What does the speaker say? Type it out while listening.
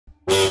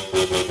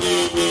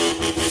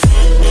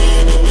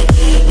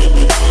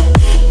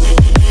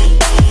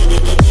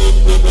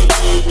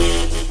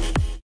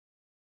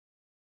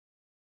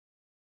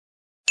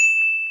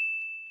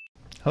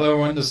Hello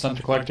everyone, this is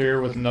Hunter Collector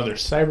here with another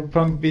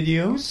Cyberpunk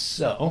video.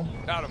 So,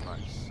 Out of my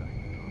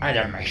sight. I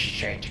got my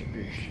shit.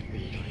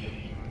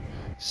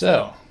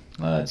 So,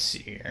 let's see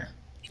here.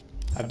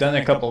 I've done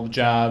a couple of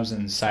jobs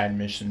and side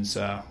missions,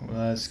 so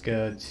let's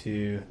go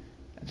to...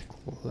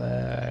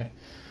 Alright,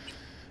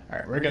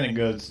 we're gonna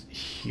go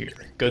here.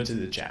 Go to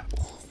the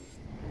chapel.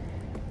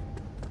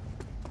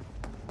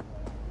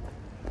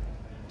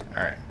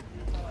 Alright.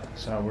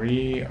 So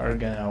we are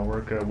gonna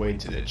work our way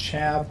to the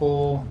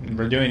chapel.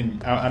 We're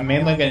doing... I'm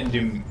mainly gonna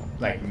do,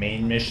 like,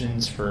 main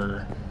missions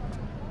for...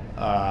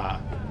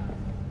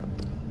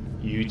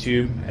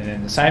 YouTube, and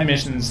then the side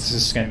missions is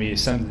just gonna be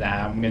something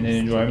that I'm gonna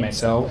enjoy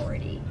myself.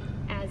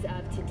 As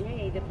of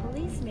today, the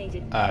police made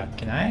it.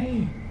 Can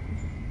I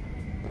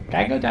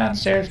go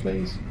downstairs,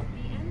 please?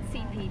 The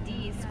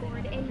NCPD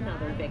scored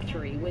another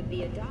victory with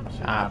the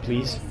adoption of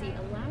Please. policy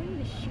allowing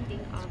the shooting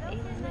of a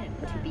limb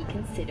to be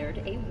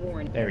considered a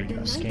warrant. There we go.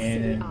 The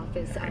Scan it.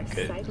 Office of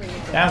Good.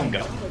 Cyber Down we go.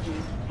 Technology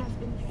has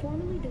been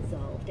formally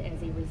dissolved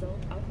as a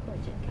result of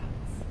budget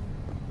cuts.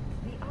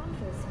 The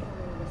office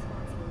formerly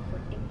responsible for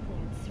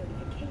implant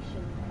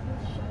certification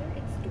will shutter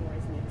its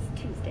doors next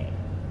Tuesday.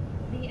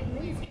 The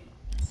administration.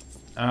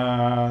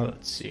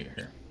 Let's see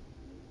here.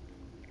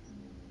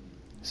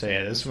 So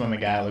yeah, this is what my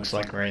guy looks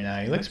like right now.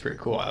 He looks pretty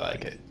cool. I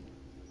like it.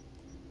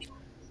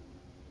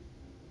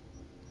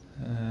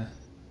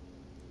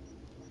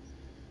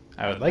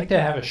 I would like to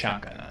have a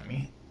shotgun on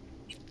me.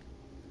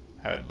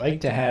 I would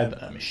like to have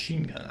a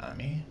machine gun on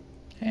me.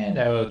 And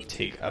I will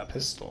take a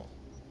pistol.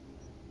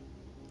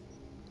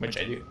 Which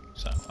I do.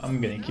 So I'm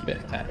going to keep it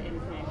at that.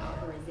 Implant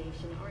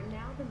authorization are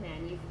now the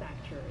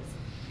manufacturers,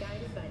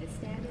 guided by the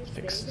standards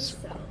they Fix this.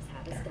 themselves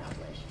have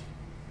established.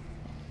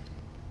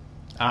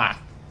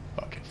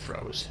 Fucking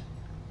froze.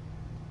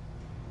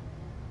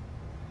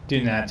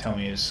 Do not tell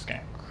me it's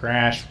gonna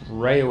crash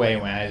right away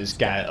when I just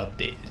got it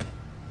updated.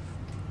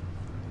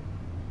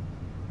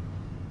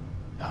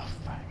 Oh,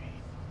 fuck me.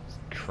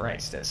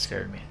 Christ, that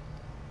scared me.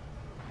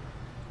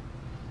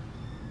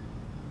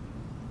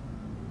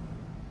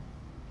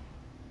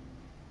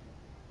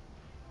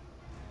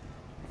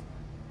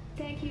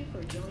 Thank you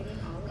for joining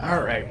all of us.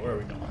 Alright, where are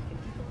we going?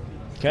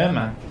 Come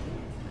on.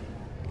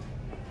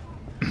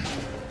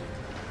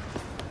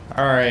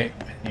 Alright,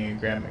 I need to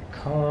grab my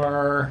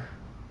car.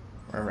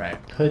 Where would I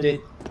put it?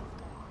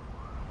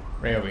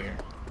 Right over here.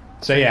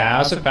 So yeah, I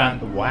also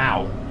found...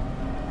 Wow.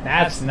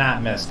 That's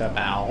not messed up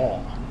at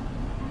all.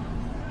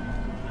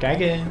 Can I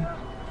get in?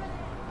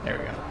 There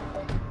we go.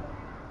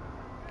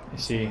 You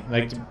see,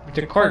 like,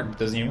 the cart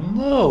doesn't even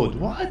load.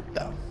 What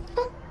the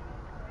fuck?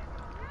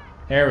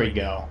 There we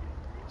go.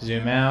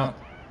 Zoom out.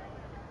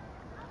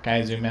 Can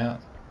I zoom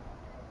out?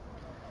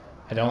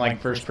 I don't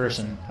like first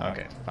person.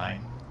 Okay,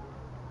 fine.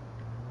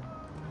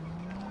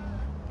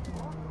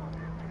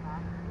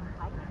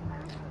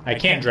 I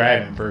can't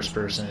drive in first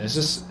person. It's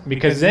just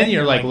because then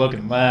you're like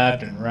looking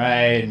left and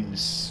right and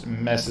just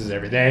messes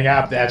everything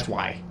up. That's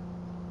why.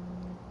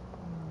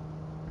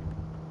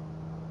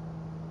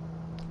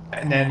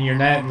 And then you're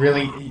not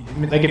really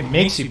like, it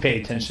makes you pay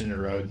attention to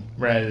the road.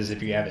 Whereas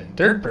if you have it in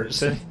third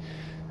person,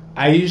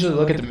 I usually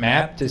look at the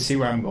map to see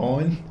where I'm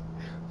going.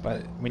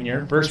 But when you're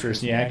in first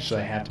person, you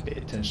actually have to pay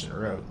attention to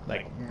the road.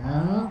 Like,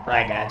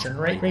 I gotta turn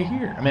right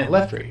here. I mean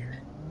left right here.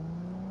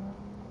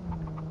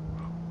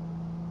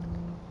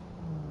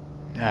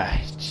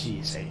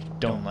 Jeez, I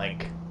don't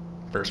like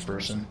first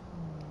person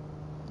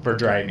for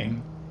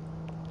driving.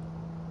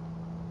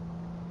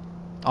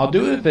 I'll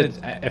do it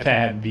if I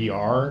have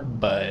VR,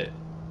 but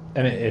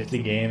I mean, if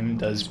the game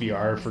does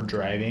VR for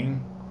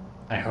driving,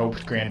 I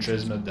hope Gran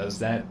Turismo does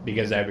that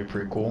because that'd be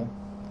pretty cool.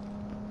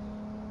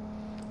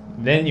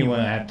 Then you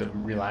wouldn't have to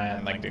rely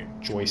on like the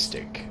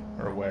joystick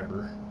or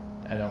whatever.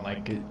 I don't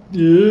like it.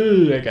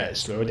 I gotta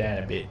slow down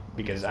a bit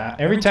because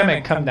every time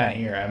I come down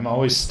here, I'm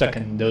always stuck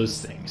in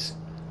those things.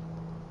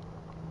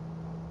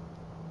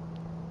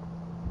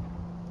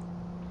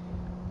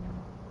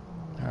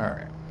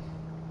 Alright.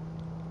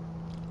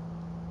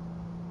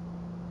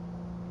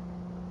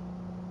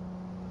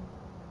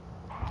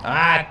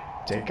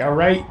 Take a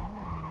right.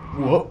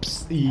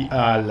 Whoops.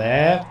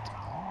 Left.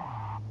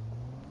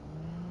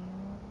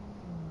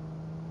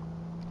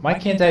 Why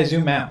can't I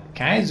zoom out?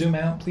 Can I zoom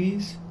out,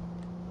 please?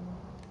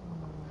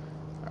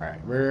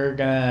 Alright, we're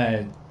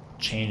gonna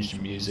change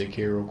the music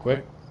here real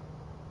quick.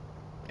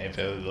 If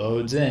it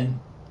loads in.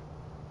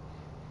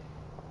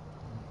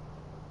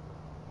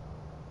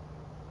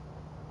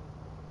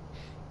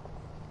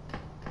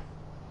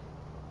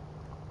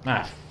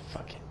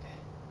 Fuck it.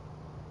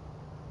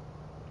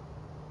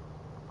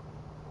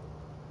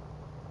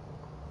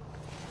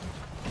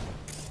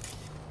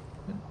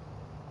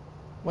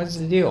 What's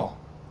the deal?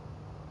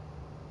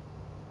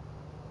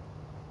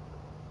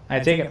 I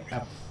think,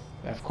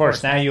 of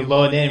course, now you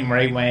load in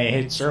right when I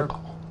hit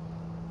circle.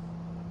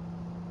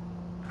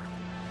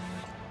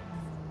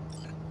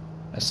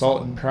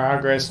 Assault in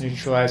progress,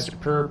 neutralize the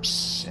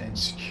perps, and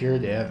secure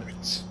the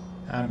evidence.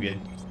 I'm good.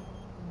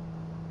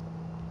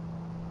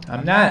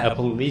 I'm not a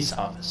police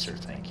officer,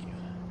 thank you.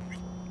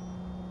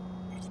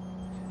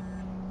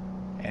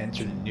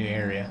 Enter the new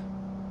area.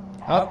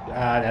 Oh,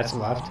 that's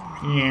left.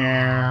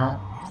 Yeah.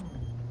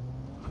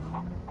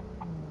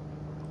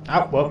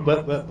 Oh,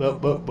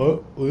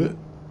 what?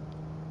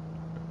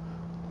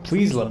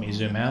 Please let me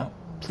zoom out.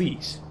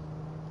 Please.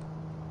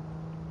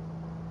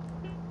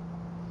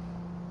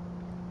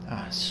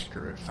 Ah,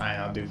 screw it. Fine,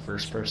 I'll do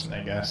first person,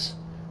 I guess.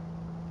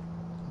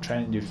 I'm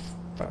trying to do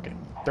fucking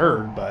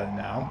third, but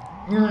now.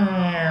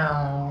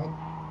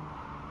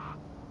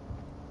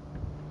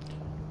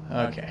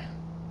 Okay.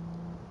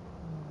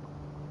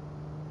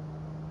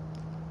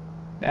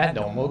 That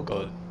don't look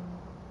good.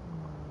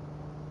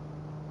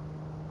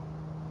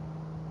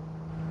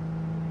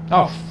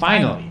 Oh,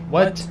 finally.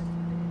 What?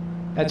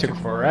 That took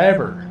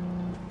forever.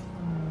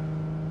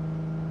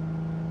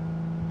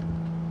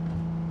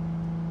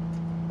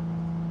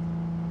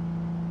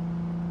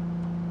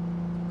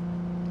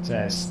 Is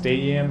that a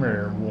stadium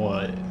or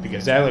what?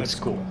 Because that looks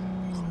cool.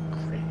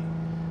 Great.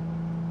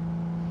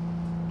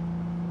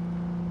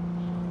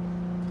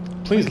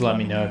 Please let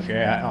me know if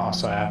you're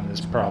also having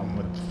this problem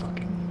with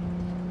fucking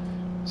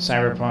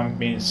Cyberpunk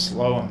being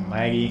slow and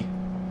laggy.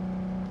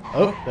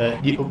 Oh,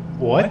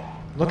 what?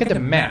 Look at the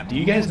map. Do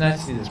you guys not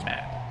see this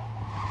map?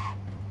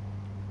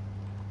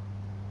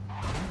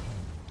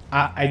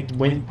 I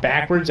went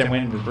backwards, I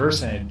went in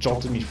reverse, and it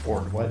jolted me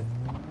forward. What?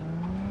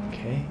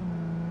 Okay.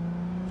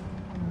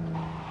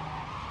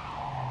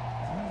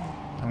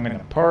 I'm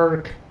gonna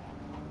park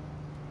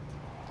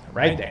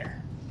right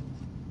there.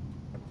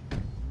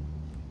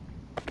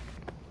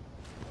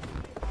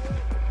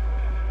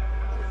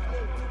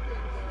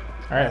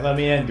 Alright, let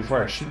me in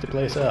before I shoot the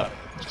place up.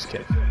 Just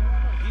kidding.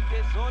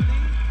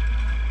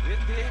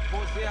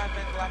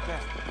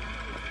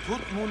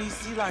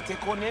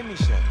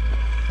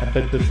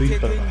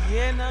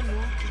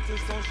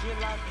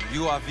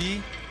 You are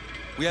V?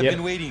 We have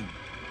been waiting.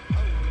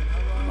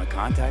 My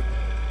contact?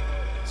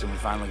 Someone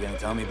finally gonna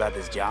tell me about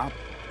this job?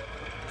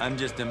 I'm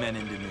just a man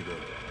in the middle.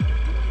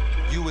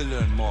 You will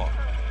learn more.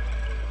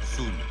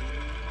 Soon.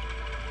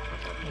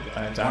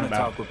 I want to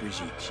talk with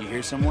Brigitte. She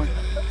here somewhere?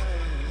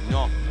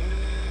 No.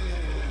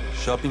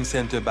 Shopping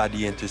center by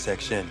the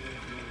intersection.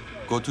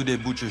 Go to the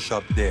butcher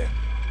shop there.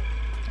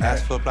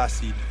 Ask for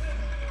Placide.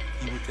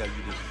 He will tell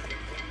you this.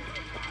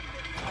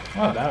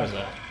 Oh, that was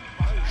a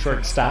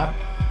short stop.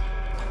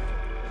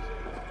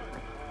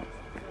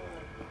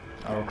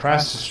 Oh,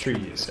 across the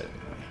street, you said.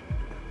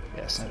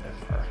 Yes, not that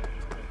far.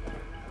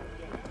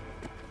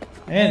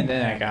 And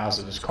then I can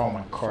also just call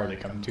my car to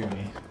come to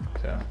me.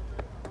 So,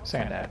 it's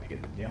not that big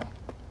of a deal.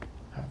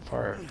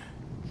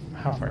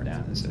 How far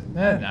down is it?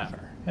 Not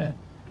far.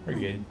 We're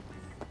good.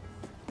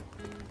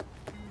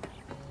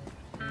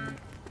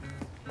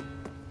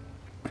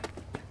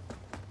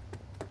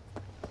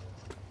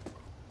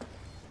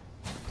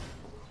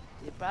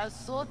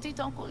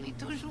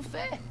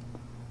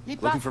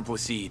 Looking for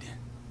Placide.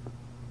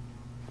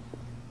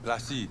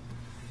 Placide.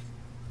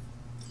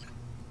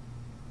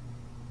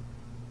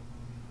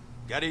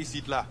 Regardez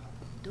ici, là.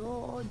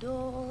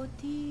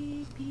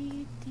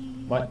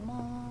 What?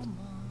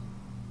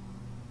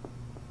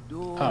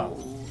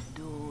 Oh.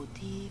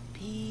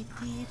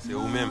 C'est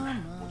vous-même.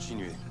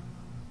 Continuez.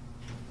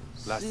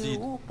 Placide,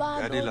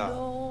 regardez là.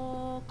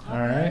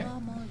 Alright.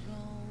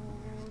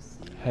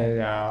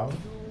 Hello.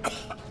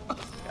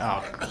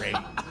 Oh, great.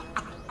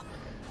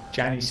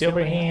 Johnny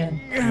Silverhand.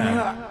 Come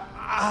on.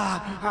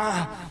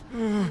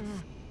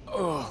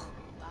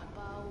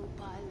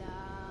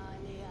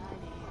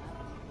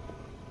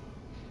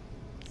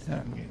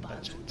 I'm getting a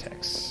bunch of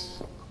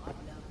texts.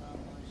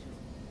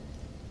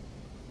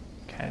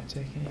 Can't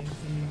take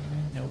anything.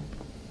 Nope.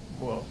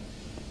 Whoa.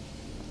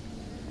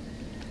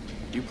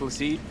 You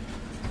Placide?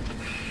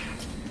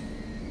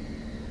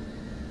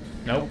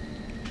 Nope.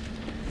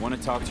 Want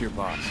to talk to your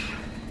boss.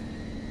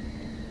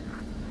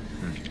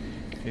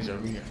 He's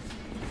over here.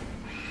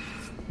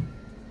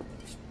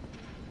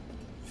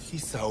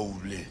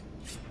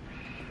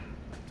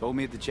 Told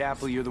me at the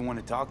chapel you're the one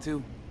to talk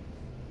to?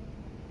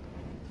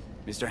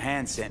 Mr.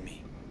 Hand sent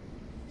me.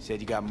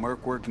 Said you got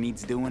merc work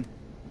needs doing.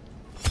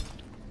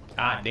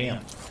 Ah,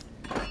 damn.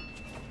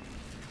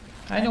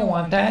 I don't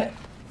want that.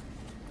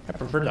 I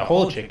prefer the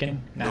whole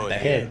chicken, not the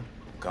head.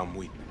 Come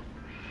with me.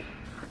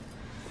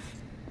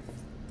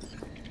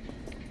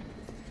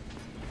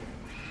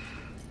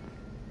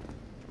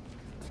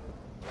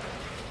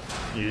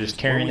 You're just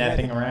carrying that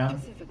thing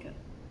around?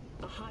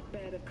 A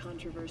hotbed of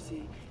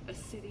controversy, a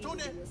city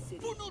within a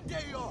city.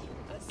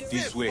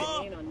 This way.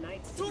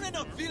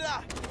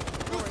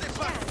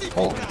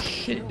 Holy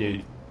shit,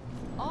 dude.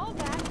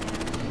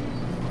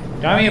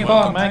 Got me a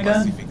ball, my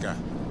gun.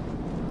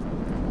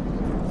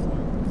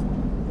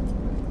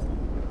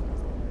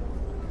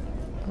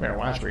 I better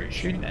watch where you're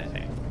shooting that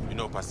thing. You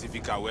know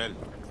Pacifica well?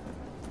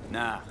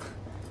 Nah.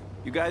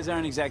 You guys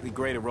aren't exactly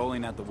great at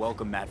rolling out the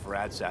welcome mat for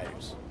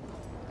outsiders.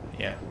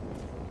 Yeah.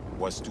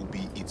 Was to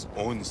be its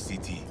own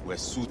city where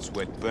suits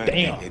were burned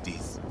Damn. in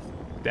Eddies.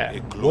 That A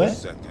what?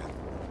 closed circle.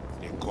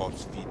 The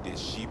cops feed the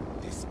sheep,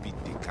 they spit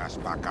the cash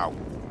back out.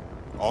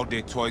 All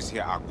the toys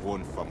here are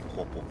grown from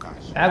corpo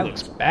cash. That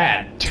looks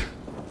bad.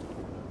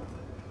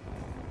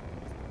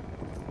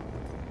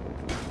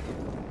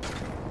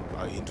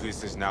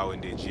 interest is now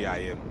in the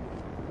GIM,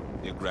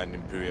 the Grand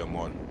Imperial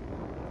Mall.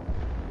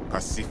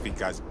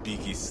 Pacifica's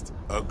biggest,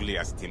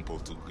 ugliest temple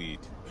to greed.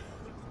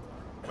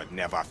 But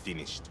never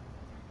finished.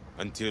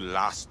 Until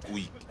last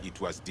week,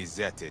 it was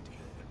deserted.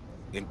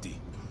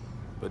 Empty.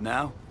 But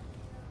now?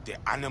 The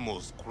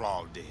animals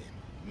crawled there,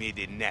 made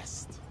a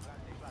nest.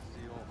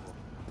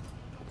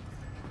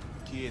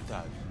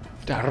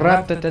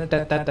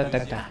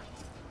 Da-ra-da-da-da-da-da-da.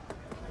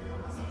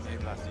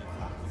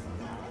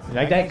 You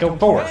like that? Go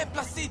forward.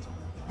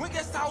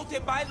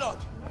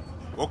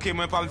 Okay,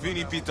 my pal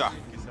Vini Peter.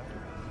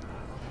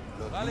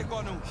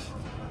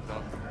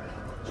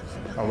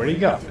 Oh, where'd he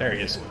go? There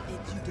he is.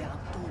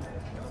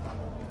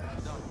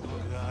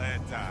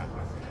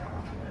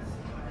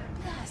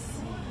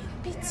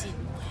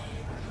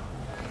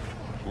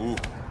 Ooh.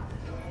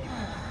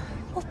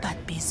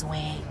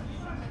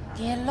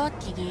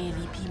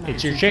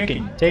 It's your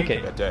chicken. Take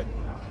it. Peut-être.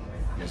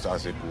 Mais ça,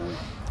 c'est pour eux.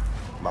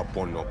 Ma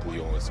bonne non pour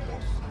yon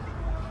réponse.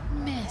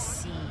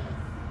 Merci.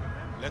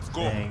 Let's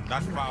go. Thank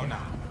That's far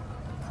now.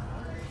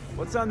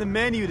 What's on the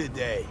menu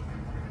today?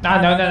 No.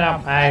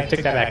 I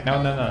took that back.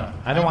 No.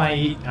 I don't want to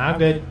eat. I'm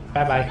good.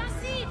 Bye-bye.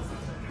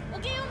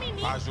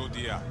 Pas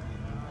jodia.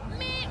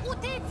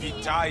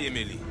 Vita,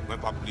 Emily. Moi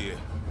pas plier.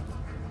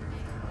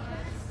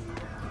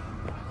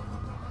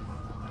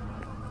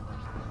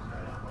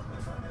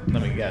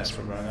 Let me guess.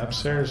 We're going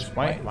upstairs.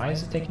 Why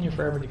is it taking you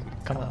forever to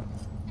come up?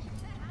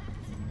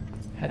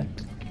 Had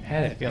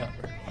a feeling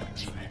for it.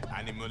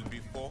 Animal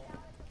before?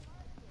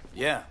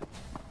 Yeah,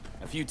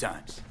 a few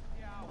times.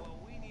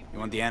 You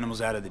want the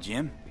animals out of the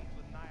gym?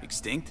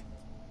 Extinct?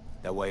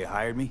 That why you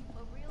hired me?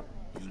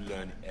 You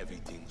learn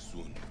everything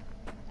soon.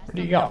 Where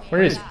do you go?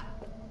 Where is he?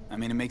 I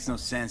mean, it makes no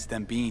sense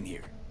them being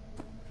here.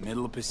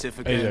 Middle of He's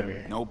over Pacifica,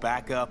 here. no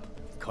backup,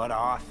 cut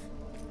off.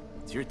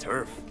 It's your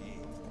turf.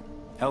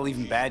 Hell,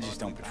 even badges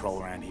don't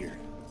patrol around here.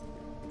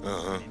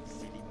 Uh-huh.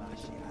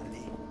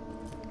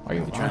 Why are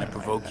you They trying to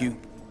provoke you?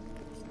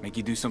 Make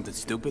you do something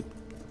stupid?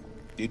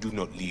 They do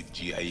not leave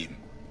GIM.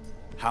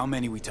 How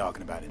many we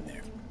talking about in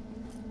there?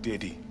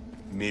 Daddy,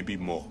 maybe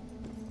more.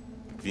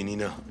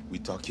 Vinina, we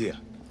talk here.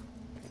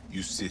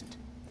 You sit.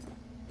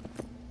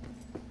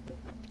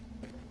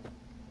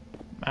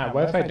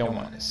 What if I don't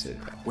want to sit?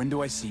 When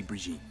do I see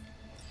Brigitte?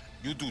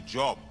 You do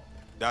job.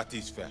 That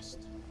is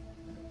first.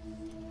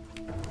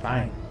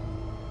 Fine.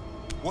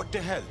 What the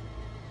hell?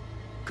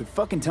 Could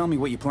fucking tell me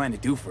what you plan to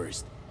do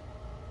first.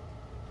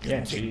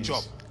 Yeah, Take jeez.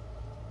 job.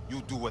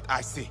 You do what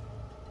I say.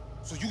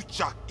 So you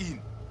check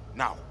in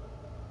now.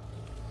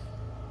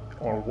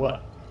 Or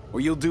what?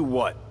 Or you'll do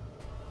what?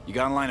 You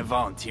got a line of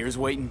volunteers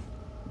waiting?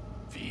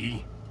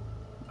 V,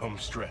 home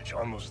stretch,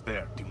 almost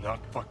there. Do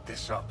not fuck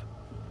this up.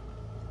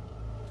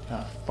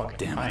 Oh, fucking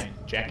Damn it. fine.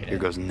 Jack it Here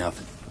in. goes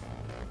nothing.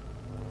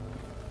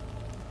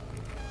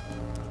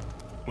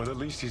 Well, at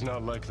least he's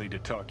not likely to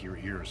talk your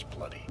ears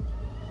bloody.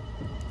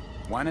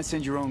 Why not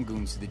send your own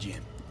goons to the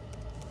gym?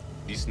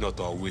 It's not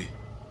our way.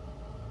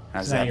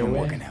 How's Is that that your been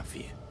way? working out for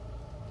you?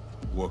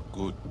 Work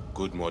good,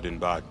 good more than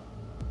bad.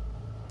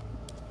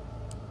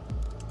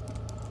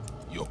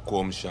 Your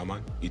calm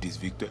shaman, it is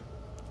Victor.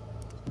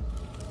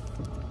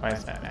 Why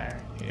does that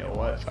matter? You know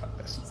what? Fuck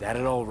this. Is that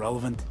at all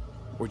relevant?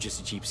 Or just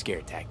a cheap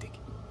scare tactic?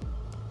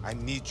 I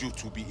need you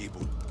to be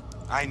able.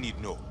 I need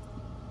know.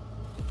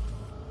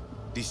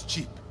 This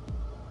chip.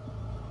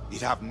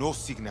 It have no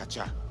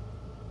signature.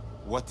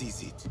 What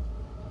is it?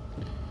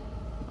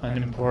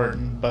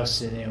 Unimportant.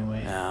 Busted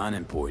anyway. Nah,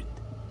 unimportant.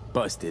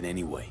 Busted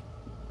anyway.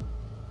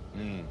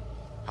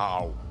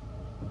 How?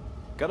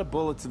 Got a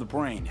bullet to the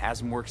brain.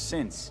 Hasn't worked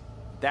since.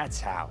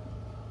 That's how.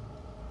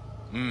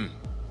 So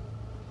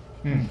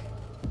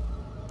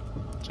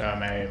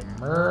I'm a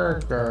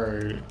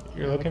murderer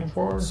you're looking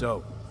for?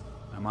 So,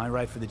 am I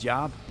right for the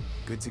job?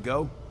 Good to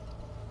go?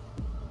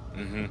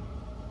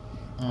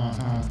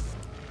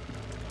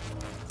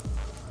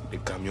 The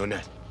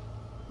camionette.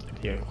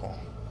 Vehicle.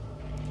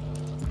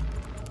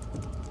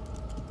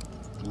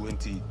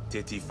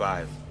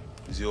 2035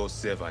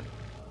 07.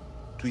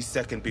 3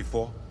 seconds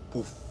before,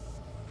 poof.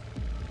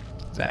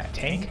 Is that a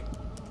tank?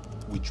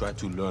 We try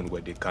to learn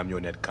where the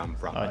camionette come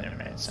from. Oh, never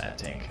mind. It's not a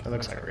tank. It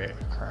looks like a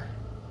regular car.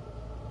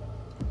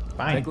 Tech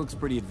Fine. looks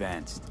pretty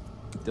advanced.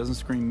 Doesn't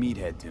scream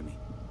meathead to me.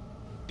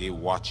 They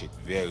watch it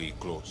very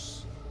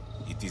close.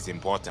 It is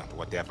important,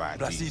 whatever it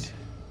Placide. is.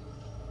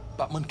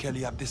 Batman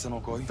Kelly ap desen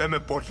encore. Fais-moi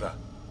porte là.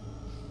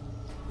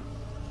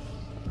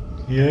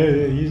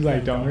 Yeah, he's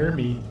like, don't hurt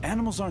me.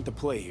 Animals aren't the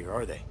play here,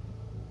 are they?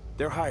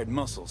 They're hired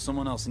muscle.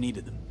 Someone else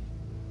needed them.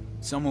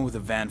 Someone with a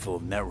van full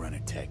of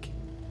Netrunner tech.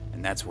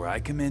 And that's where I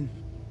come in?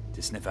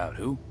 To sniff out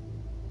who?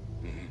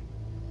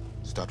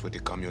 Start with the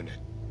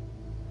camionette.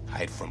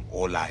 Hide from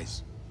all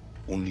eyes.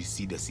 Only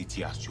see the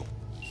situation.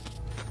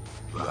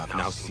 You have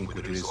now synced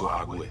with Rezo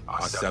Agwe,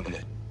 our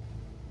subnet.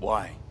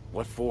 Why?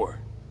 What for?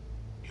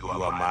 You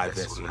are my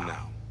vessel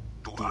now.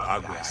 To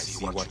Agwe, I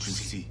see what you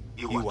see.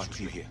 Hear what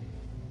you hear.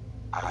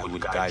 I will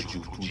guide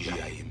you to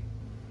GIM.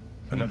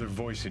 Another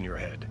voice in your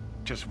head.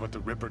 Just what the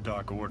Ripper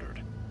Doc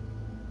ordered.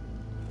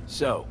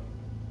 So,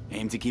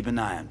 aim to keep an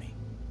eye on me.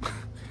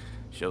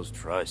 Shows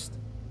trust.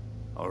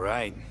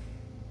 Alright.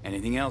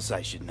 Anything else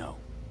I should know?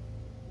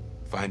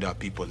 Find our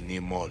people near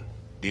Mall.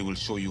 They will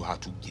show you how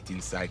to get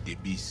inside the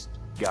beast.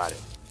 Got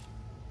it.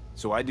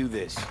 So I do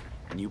this,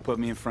 and you put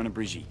me in front of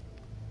Brigitte,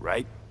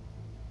 right?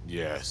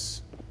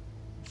 Yes.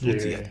 Yeah.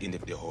 Put it at the end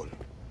of the hall.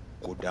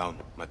 Go down.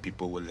 My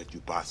people will let you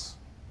pass.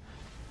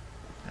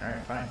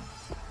 Alright, fine.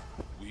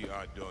 We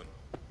are done.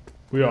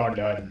 We are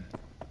done.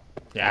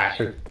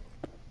 Yeah.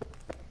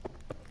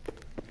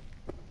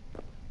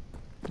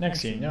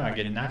 Next thing you know, I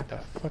get knocked the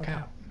fuck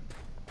out.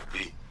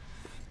 B,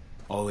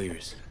 All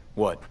ears.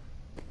 What?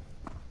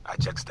 I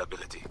checked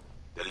stability.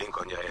 The link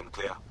on your end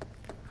clear.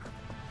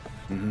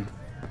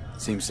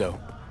 Seems so.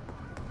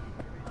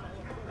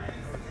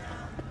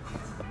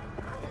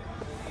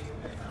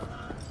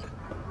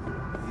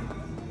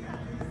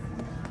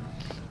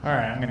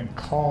 Alright, I'm gonna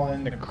call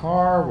in the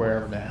car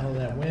wherever the hell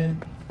that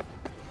went.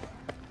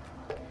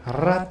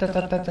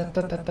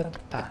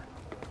 Ra-ta-ta-ta-ta-ta-ta-ta-ta.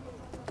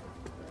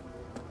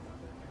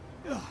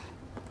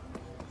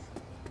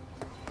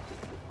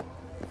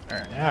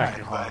 Alright, now I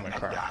can call in the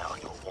car. Die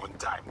on your own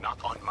time, not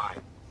on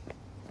mine.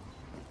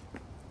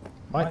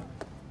 What?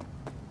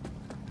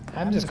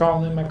 I'm just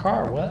calling in my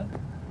car, what?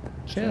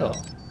 Chill.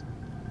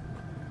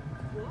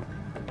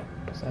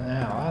 So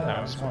now,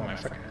 I just want my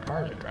fucking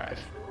car to drive.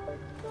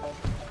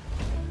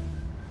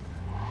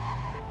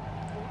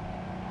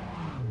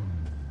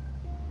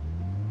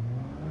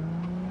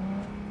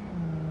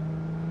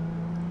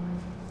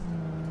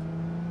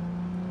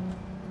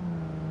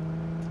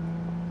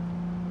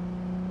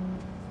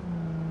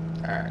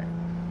 Alright.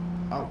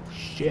 Oh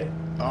shit.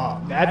 Oh,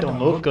 that don't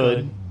look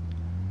good.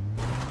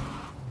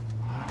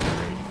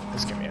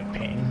 This is gonna be a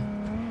pain.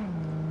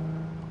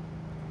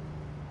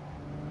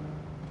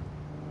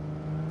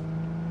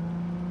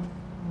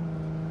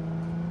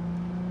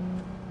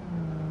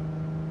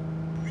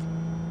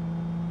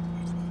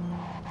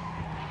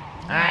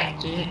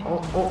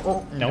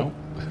 Oh, nope.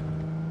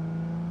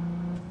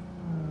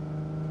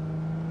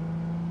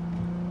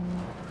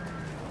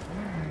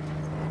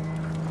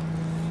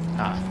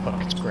 Ah,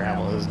 fuck, it's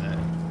gravel, isn't it?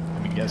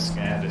 I guess it's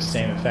gonna have the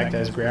same effect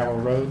as gravel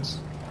roads.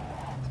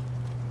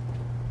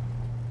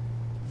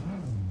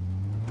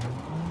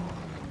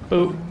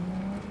 Boop.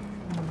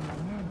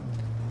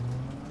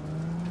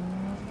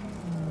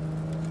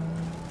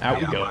 Out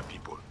we They are go. my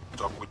people.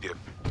 Talk with them.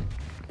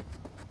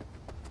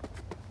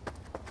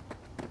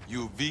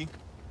 You V?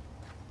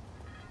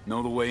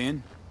 Know the way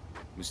in?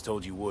 Was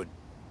told you would.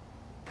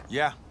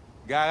 Yeah.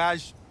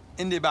 Garage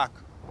in the back.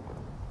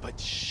 But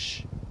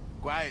shh.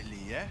 Quietly,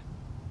 yeah?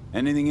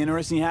 Anything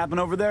interesting happen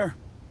over there?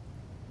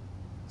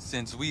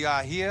 Since we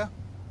are here,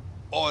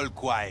 all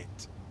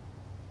quiet.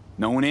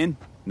 No one in?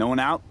 No one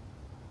out?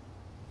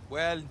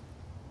 Well,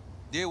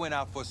 they went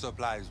out for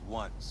supplies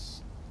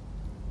once.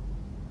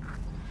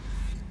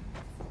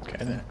 Okay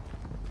then.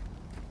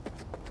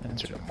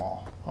 Enter the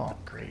mall. Oh,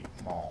 great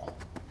mall.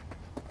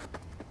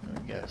 I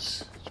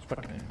guess it's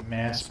fucking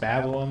mass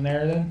battle in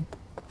there then.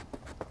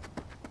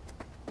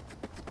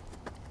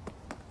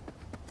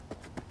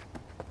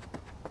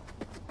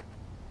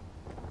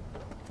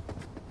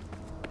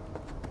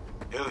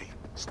 Ellie,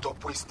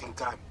 stop wasting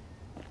time.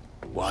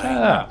 Why? Shut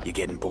up. You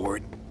getting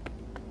bored?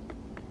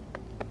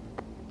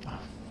 Oh,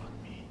 fuck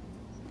me.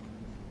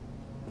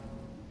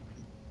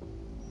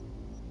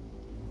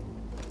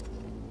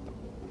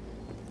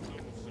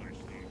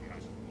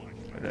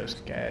 Are those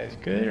guys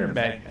good or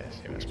bad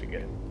guys? They must be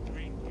good.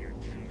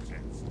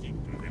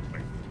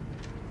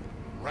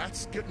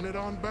 Rats getting it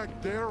on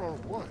back there or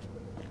what?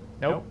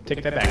 Nope,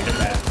 take that back, take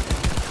that.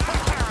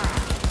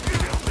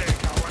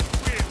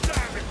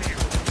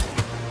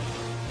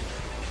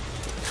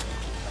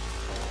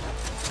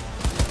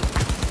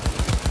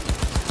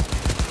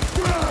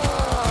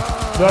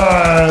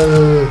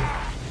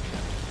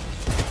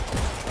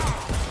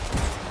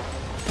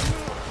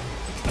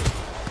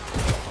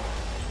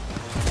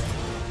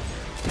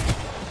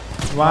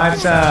 Want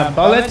some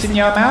bullets in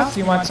your mouth?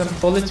 You want some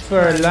bullets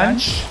for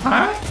lunch?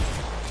 Huh?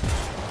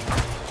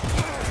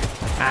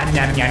 Ah,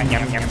 yum, yum,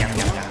 yum, yum, yum, yum,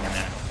 yum,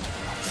 yum.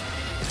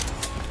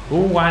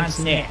 Who wants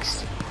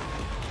next?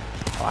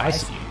 Oh, I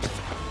see you.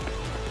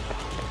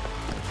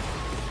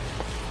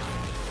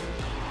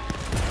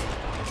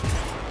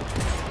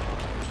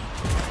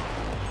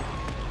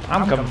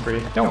 I'm coming for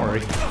you. Don't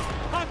worry.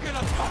 I'm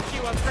gonna fuck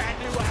you a brand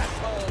new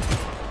asshole.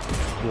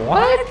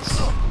 What?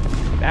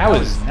 That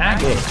was not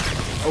good.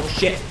 Oh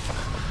shit.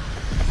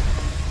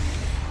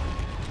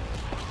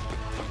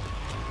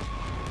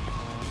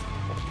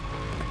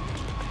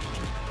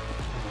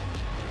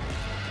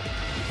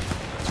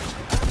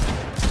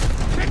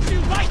 Did you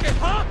like it,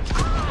 huh?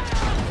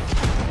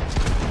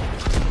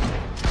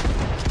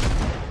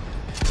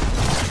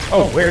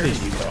 Oh, where did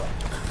you go?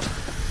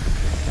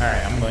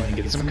 Alright, I'm going to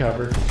get some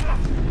cover.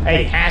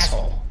 Hey,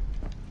 asshole.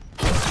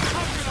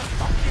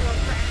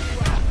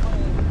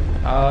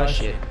 Oh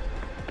shit.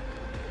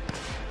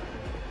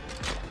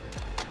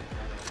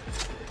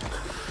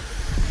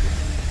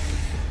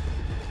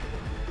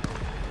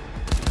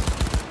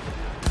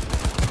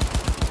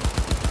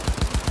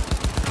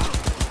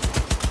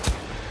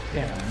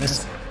 Damn, I'm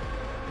missing.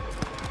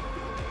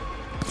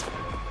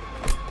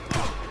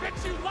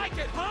 Bet you like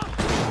it, huh?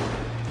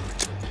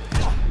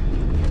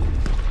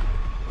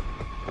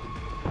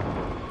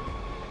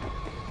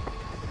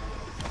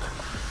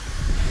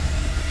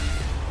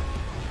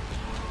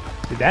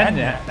 Did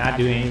that not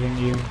do anything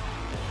to you?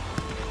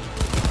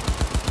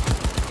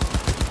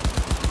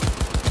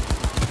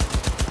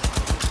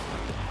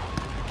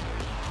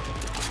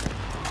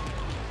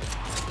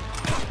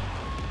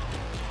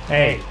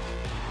 Hey,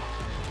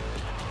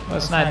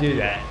 let's not do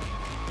that.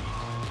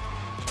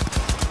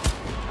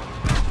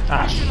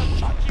 Ah,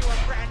 Fuck you,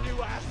 a brand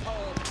new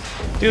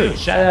asshole. dude,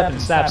 shut up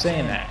and stop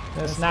saying that.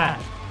 That's not.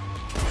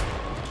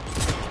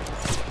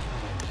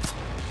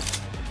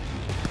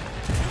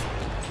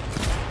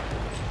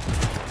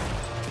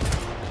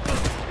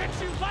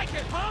 Bet you like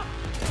it, huh?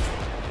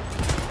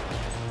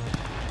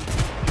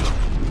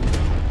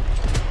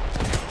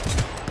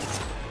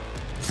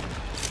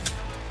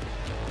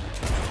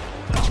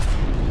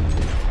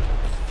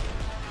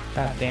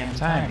 God damn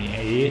time, you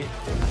idiot.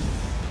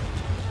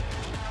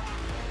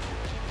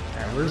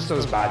 Alright, where's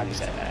those bodies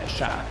that I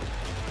shot?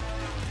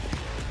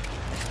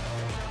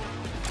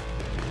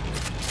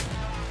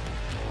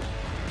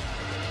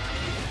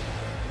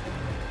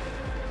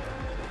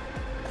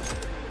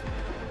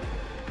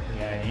 You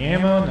got any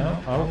ammo?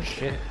 No? Oh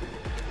shit.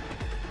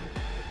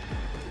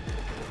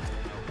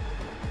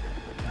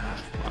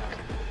 Ah, fuck.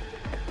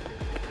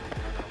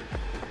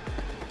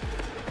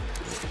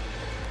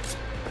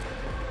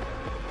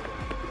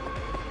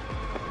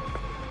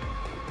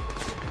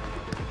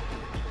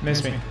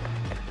 Miss me.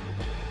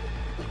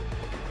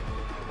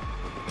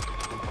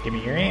 Give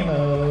me your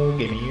ammo.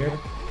 Give me your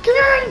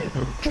gun.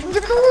 Give me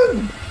the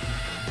gun.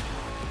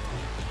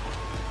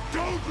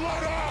 Don't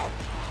let up!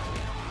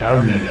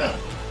 Don't let up.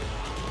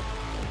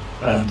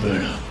 I'm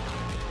gonna.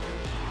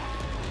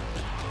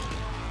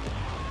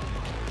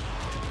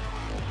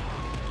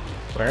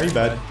 Where are you,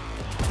 bud?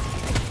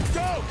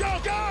 Go, go,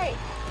 go!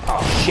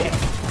 Oh shit.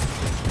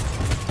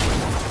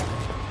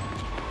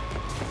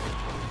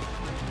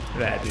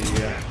 That dude,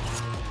 yeah.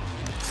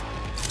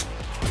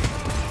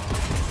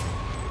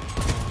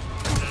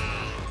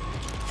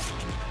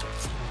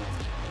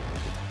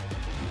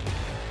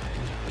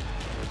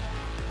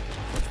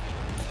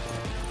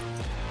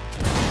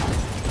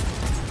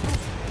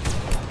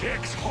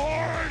 Kicks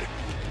hard!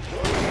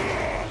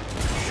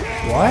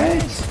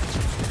 What?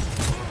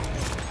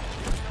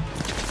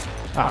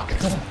 Oh,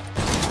 come on.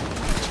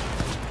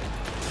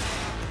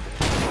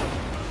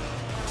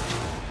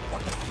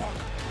 What the fuck?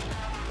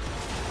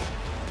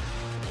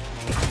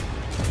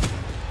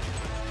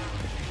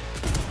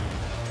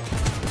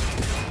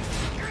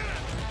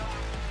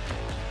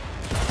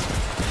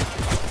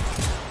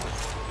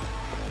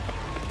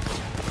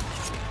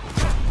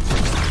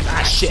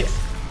 Ah, shit.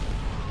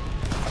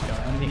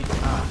 Don't need.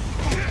 Ah.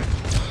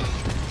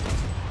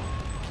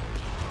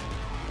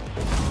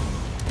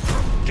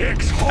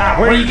 Kicks hard! Ah,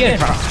 where are you getting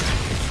from?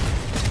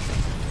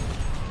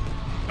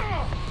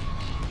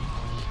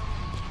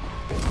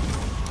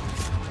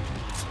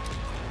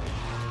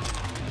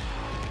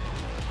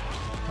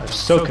 I'm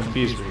so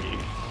confused where you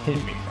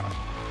hit me from.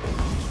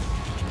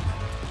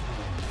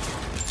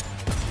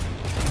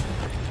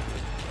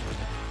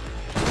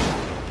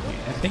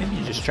 I think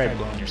you just tried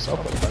blowing yourself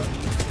up, buddy.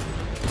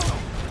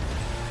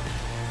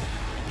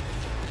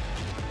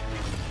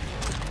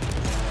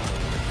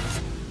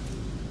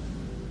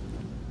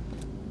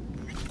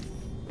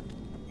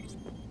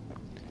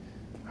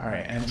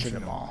 Alright, enter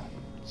them all.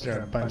 Is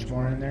there a bunch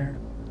more in there?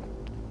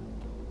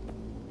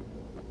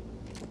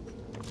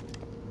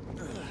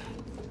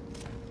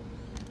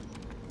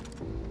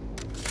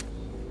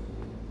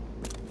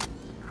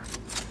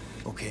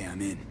 Okay,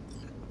 I'm in.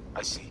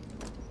 I see.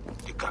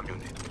 The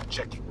community.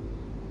 Check it.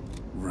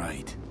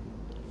 Right.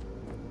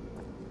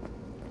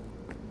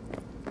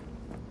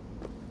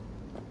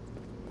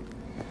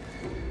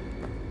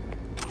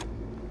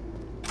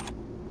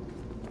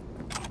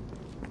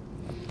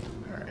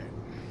 Alright.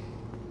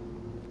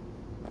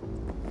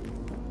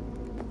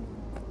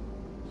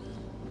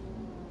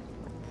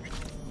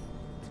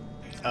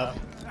 Up.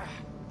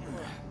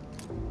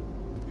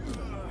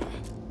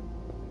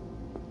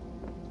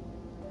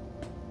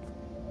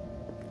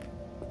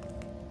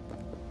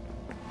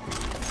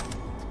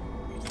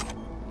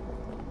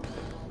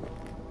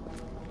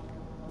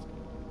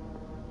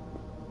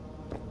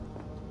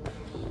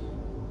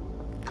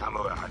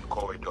 Camera and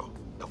corridor.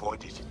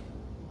 Avoid it.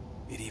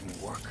 It even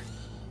work.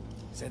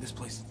 Said this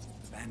place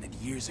abandoned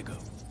years ago.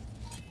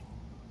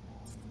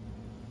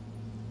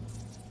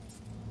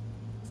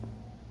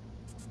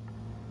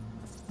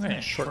 I'm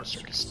gonna short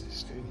circuit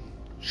this, dude.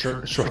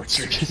 Short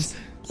circuit.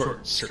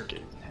 Short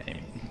circuit. I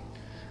mean.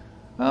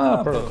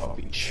 Protocol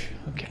Beach.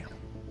 Okay.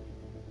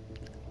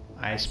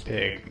 Ice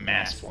Pick,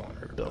 mass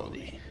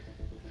vulnerability.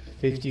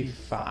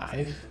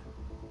 55.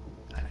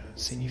 I don't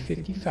see any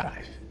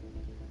 55.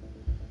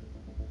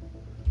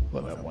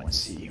 What about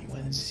 1C?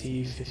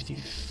 1C,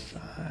 55.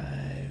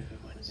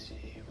 1C,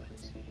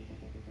 1C.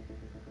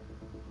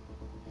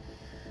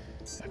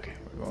 Okay,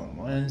 we're going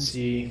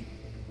 1C.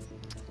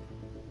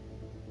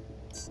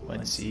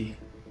 1C,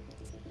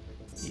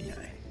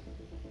 E9.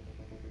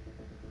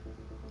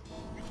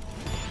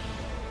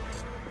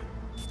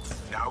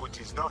 Now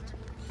it is not.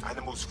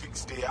 Animals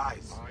fix their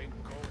eyes.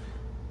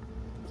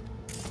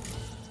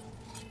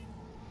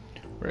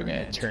 We're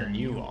gonna turn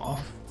you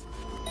off.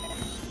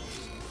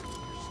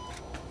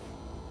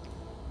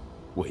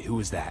 Wait, who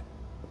is that?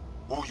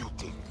 Who you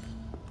think?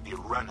 The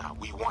runner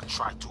we want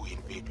try to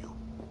invade you.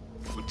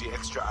 With the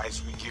extra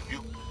eyes we give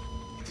you,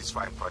 it is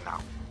fine for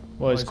now.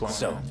 What is going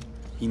So, on?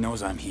 he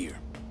knows I'm here.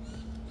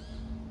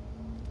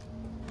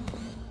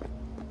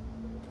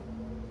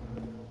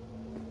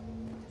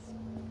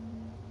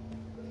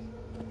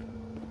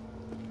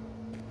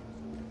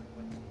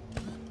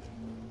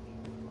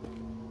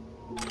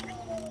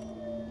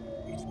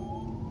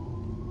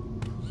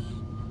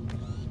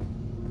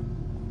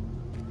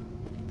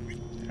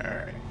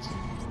 Alright.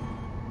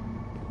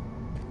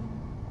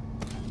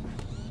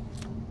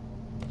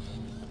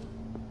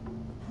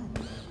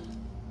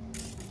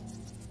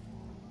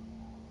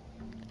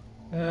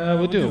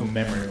 We'll do a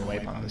memory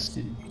wipe on this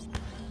dude.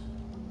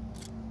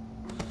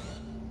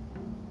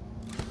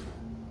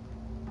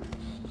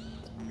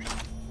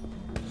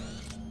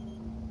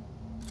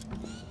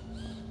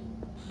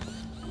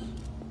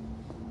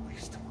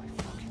 Wasting my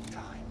fucking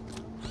time.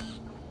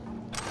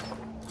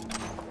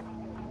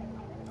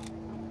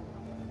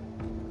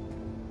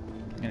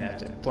 Gonna have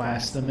to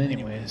blast them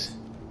anyways.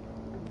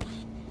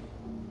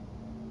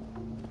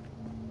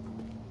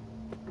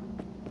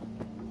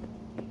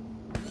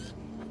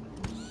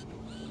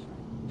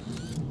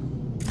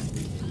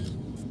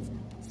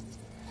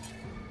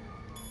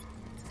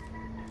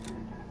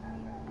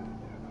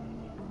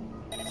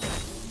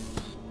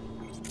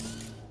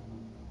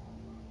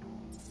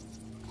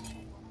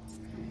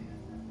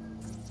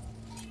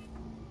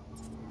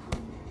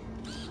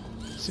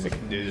 See if I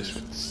can do this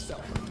with stuff.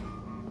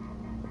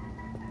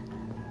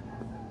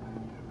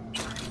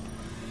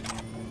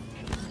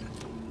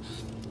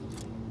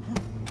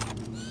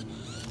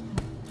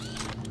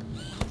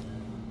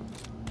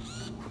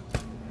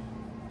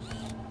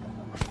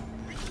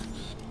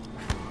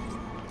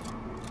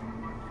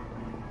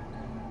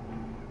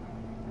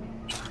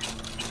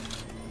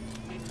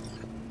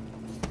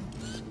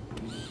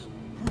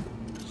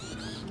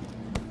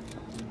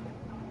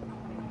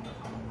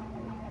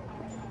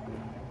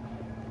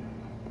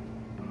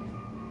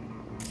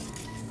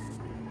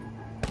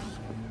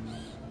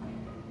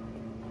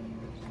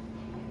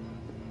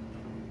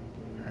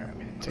 Alright, I'm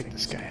gonna take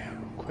this guy out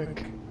real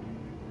quick.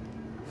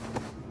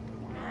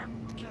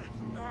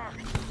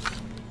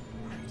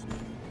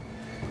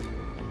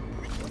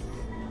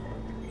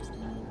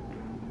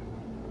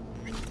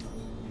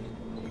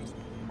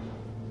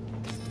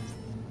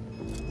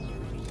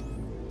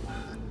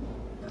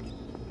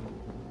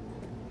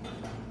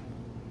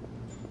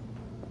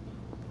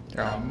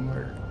 They're all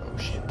murdered. Oh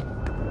shit.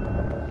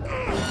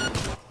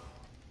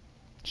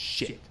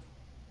 Shit.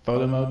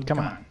 Photo mode, come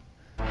on.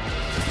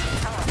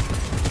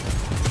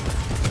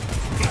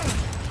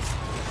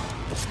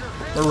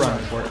 We're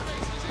running for it.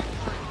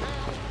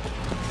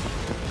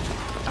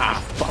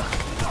 Ah, fuck.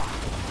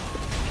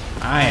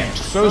 I am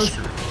so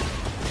screwed.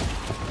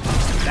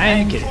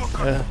 Thank you.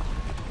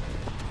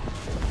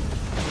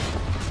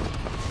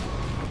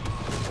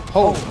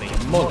 Holy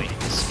moly,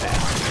 this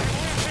fast.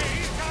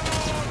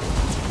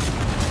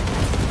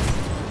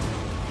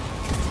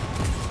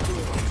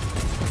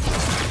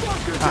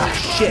 Ah,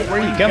 shit,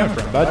 where are you coming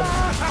from, bud?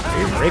 Are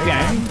you right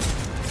behind me?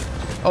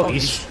 Oh,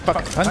 he's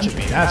fucking punching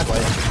me, that's why.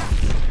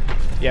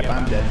 Yep,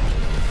 I'm dead.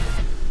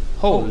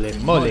 Holy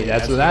moly,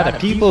 that's a lot of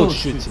people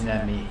shooting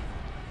at me.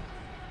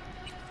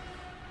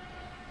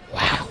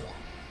 Wow.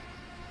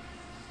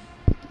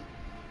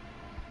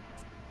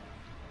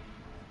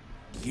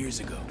 Years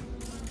ago.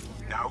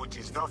 Now it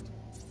is not.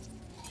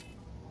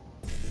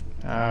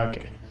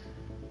 Okay.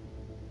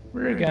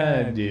 We're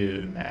gonna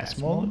do mass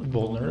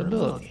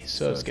vulnerability.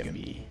 So it's gonna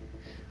be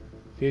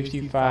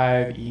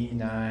 55,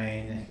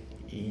 E9,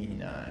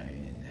 E9,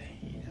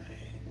 E9.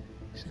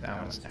 So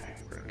that one's not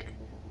gonna work.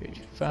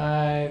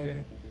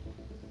 55.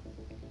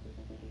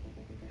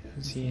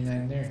 Don't see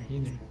E9 there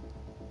either.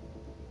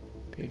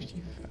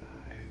 55.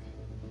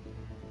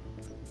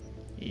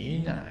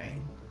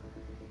 E9.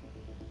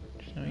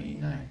 There's no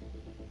E9.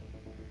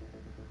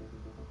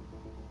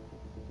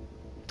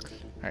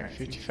 Alright,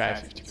 55,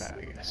 55,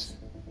 I guess.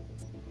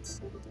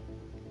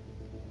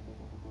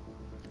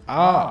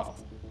 Oh!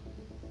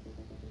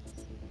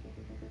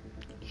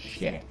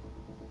 Shit.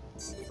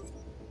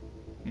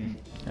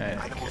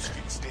 Animals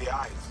fix their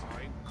eyes.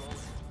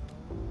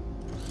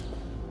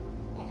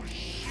 Oh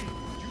shit!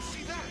 You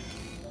see that?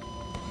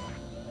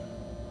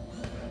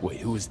 Wait,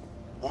 who is...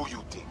 Who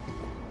you think?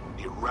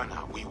 The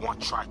runner we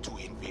want try to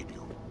invade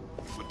you.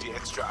 With the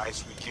extra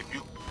eyes we give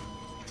you,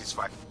 it is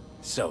fine.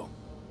 So,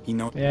 he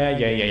knows...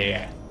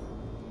 Yeah.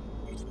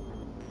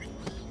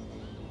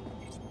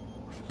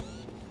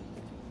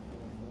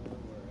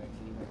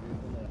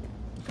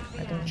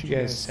 Why don't you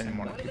guys send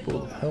more people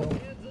to help?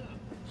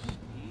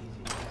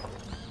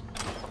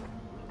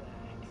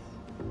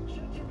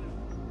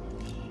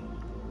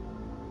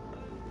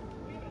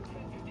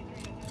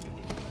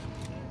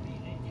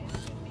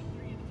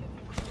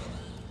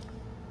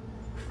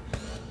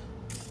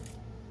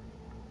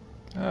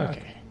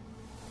 Okay.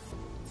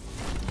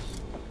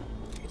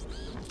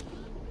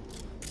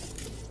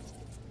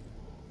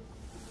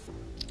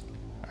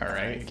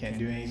 Alright, can't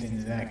do anything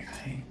to that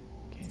guy.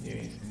 Can't do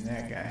anything to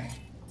that guy.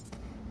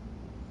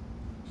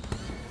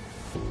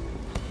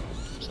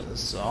 So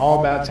this is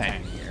all about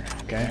timing here,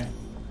 okay?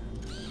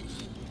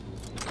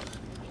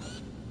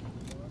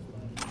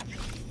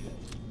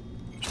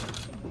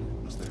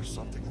 Is there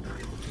something in that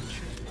protein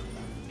ship?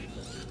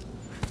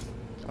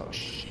 Oh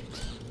shit.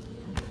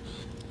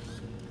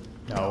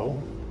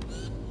 No.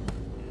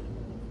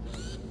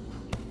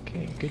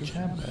 Okay, good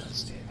job,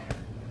 Stay there.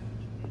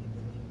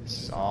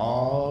 This is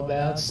all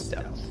about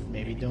stealth.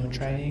 Maybe don't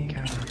try to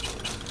encounter.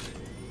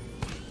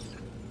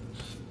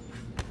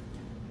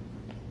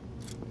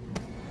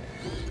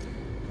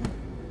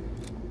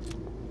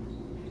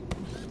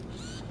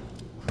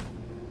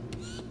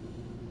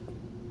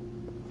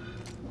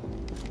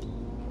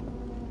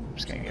 I'm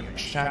just gonna get my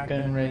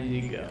shotgun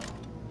ready to go.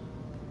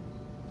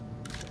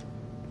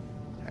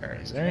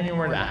 Alright, is there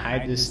anywhere to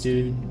hide this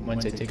dude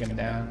once I take him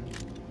down?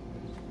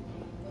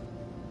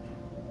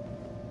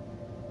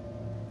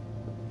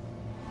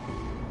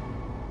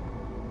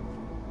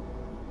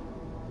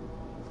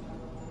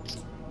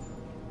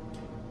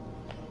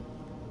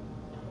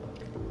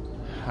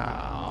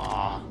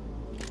 Ah.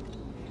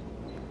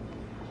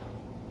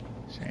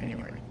 Is there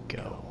anywhere to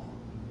go?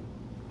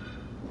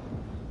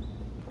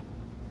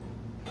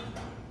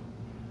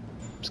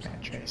 I'm just gonna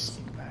try to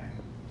sneak by.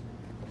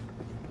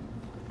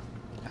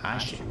 Ah,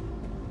 shit.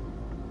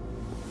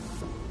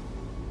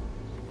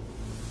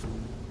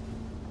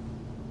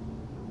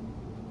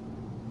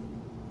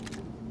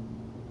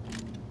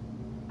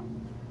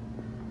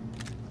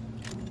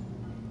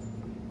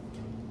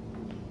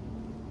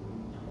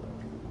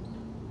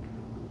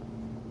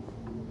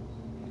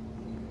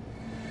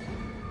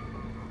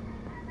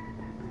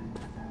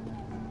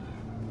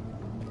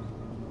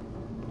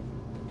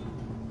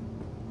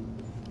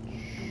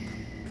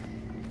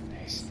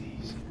 Nice and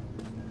easy.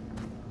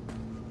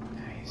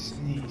 Nice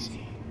and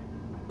easy.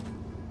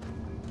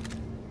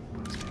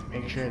 Just gotta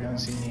make sure I don't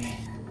see any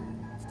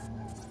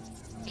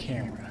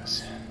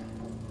cameras.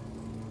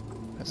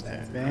 That's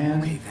that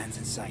van. Okay, van's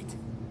in sight.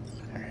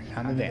 Alright,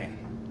 found the van.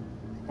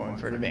 Going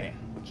for the van.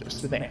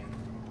 Just the van.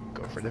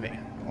 Go for the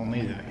van.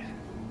 Only the van.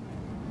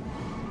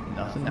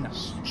 Nothing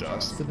else.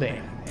 Just the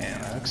van.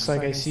 And it looks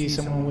like I see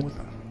someone with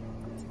them.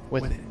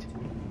 With it.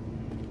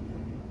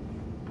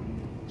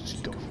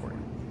 Just go for it.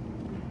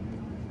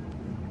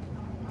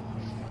 Oh,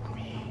 fuck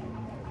me.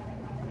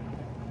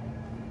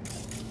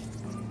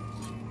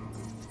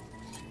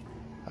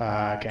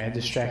 Can I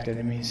distract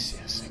enemies?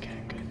 Yes, I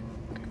can. Good.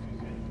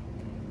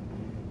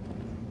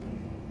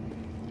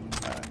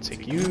 Good.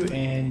 Take you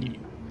and you.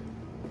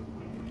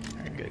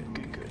 Alright, good.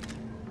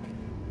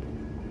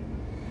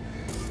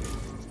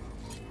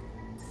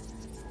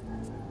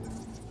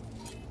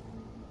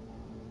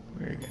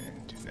 We're gonna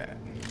do that.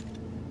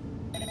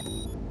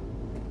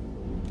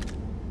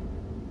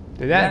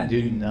 Did that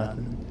do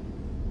nothing?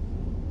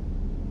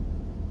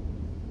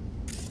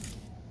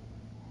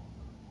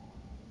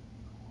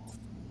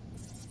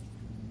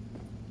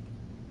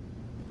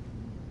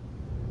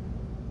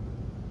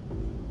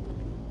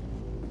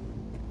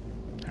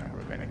 Alright,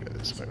 we're gonna go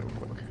this way real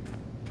quick.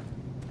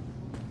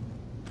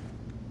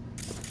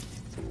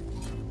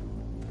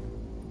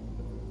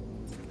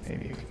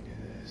 Maybe you can do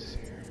this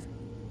here.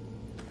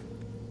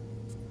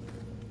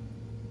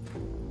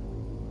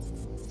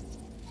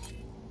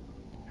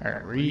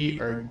 Alright, we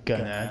are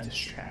gonna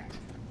distract.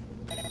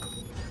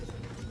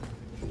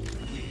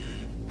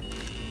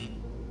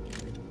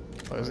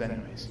 What was that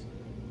noise?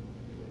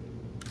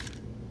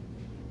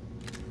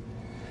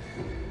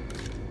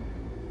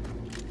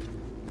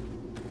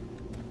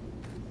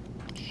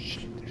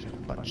 Shit, there's a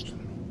bunch of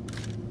them.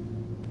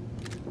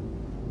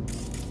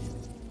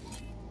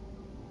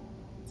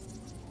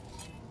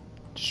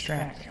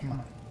 Distract, come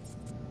on.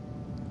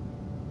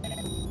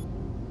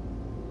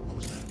 What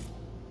was that?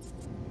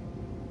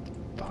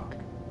 Fuck.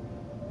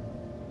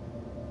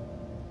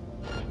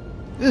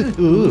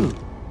 Ooh.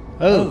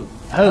 Oh,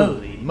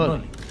 holy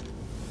moly.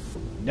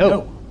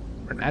 No,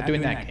 we're not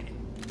doing that game.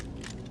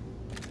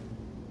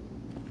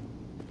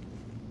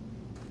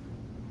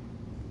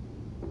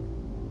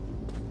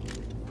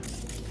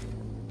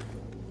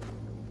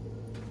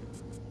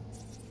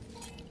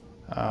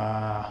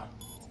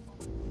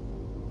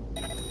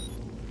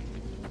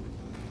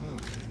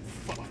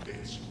 Fuck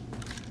this.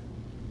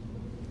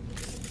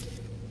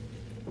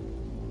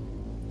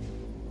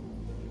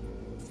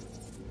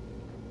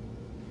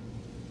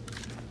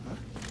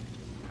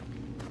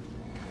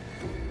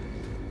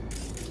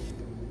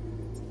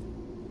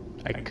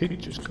 I could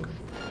just go.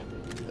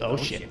 Oh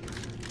shit.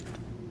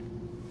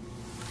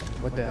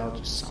 What the hell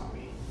just saw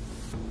me?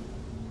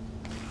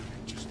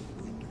 Just a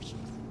wind or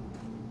something.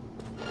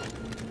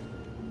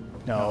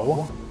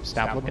 No.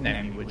 Stop looking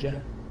at me, would ya?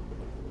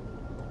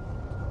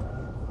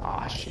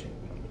 Aw, shit.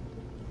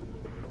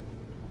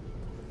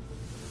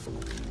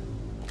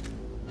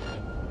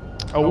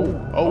 Oh.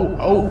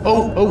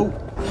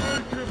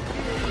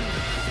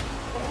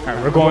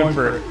 Alright, we're going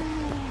for it.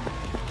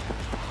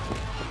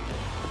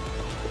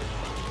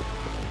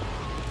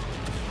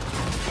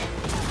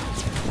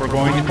 We're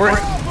going for it.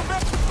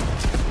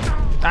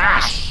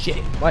 Ah,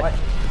 shit. What?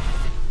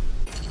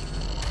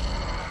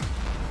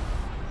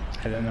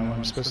 I don't know what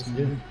I'm supposed to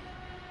do.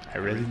 I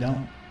really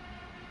don't.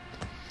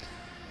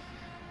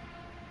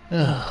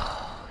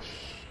 Oh,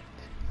 shit.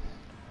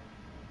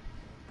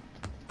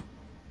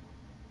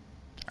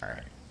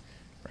 Alright.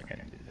 We're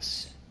gonna do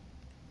this.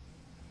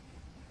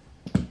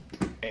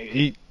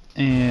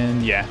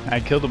 And yeah, I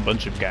killed a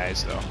bunch of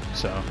guys though.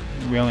 So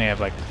we only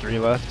have like 3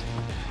 left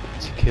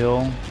to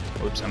kill.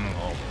 Oops, I'm a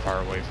little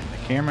far away from the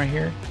camera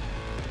here.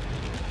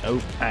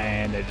 Oh,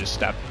 and I just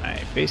stopped my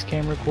face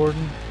cam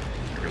recording.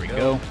 Here we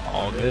go.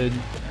 All good.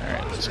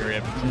 Alright, let's hurry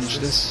up and finish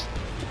this.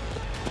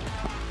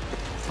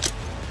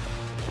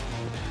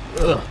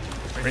 Ugh,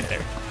 right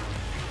there.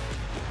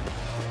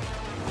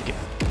 Okay.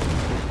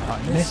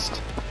 Oh, I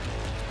missed.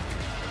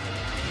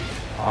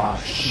 Oh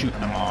shoot,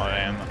 I'm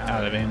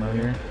out of ammo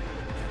here.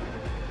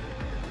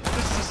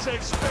 This is a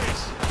safe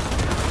space.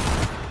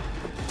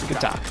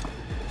 Good talk.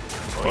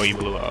 Oh, you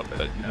blew up,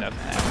 but nothing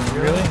happened.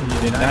 Really?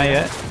 You didn't die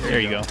yet? There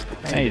you go.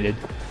 Now you did.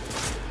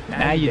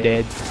 Now you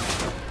did.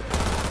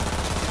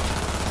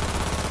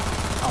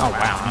 Oh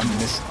wow, I'm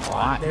missing a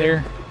lot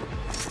there.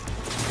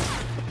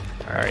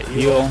 Alright,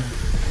 heal.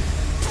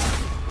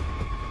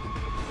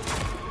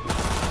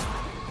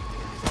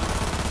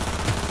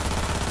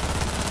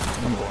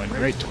 I'm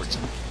going right towards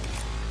him.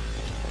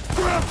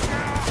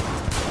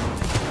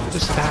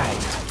 Just die.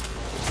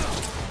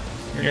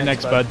 You're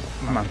next, bud.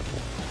 Come on.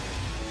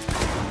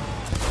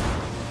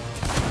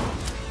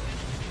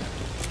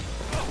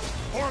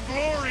 For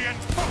glory and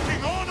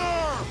fucking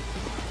honor!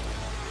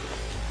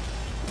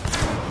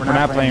 We're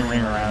not playing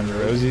Ring Around the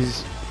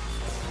Rosies.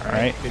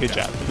 Alright, good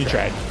job. You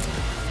tried.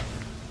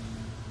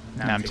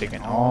 Now I'm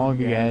taking all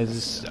you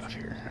guys' stuff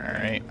here.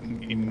 Alright,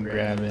 I'm even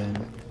grabbing.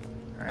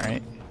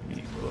 Alright,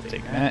 we'll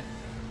take that.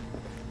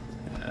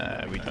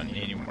 We don't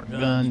need any more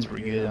guns. We're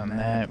good on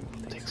that.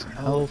 We'll take some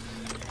health.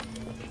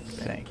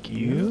 Thank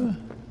you.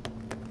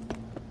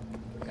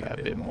 Got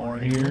a bit more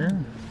here.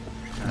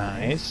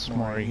 Nice.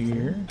 More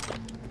here.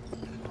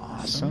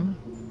 Awesome.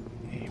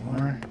 Any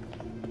more?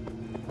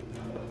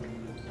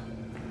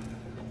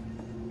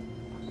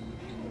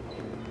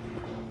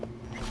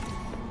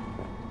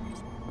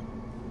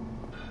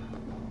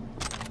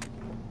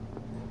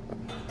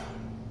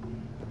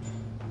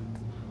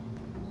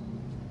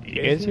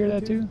 You guys hear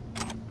that too?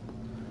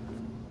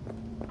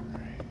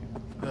 Alright.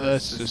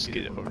 Let's just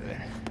get over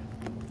there.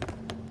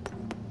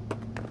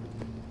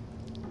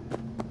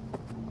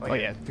 Oh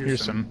yeah,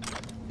 here's some.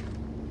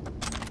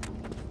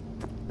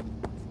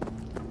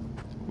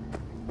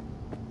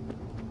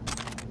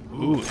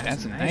 Ooh,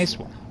 that's a nice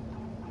one.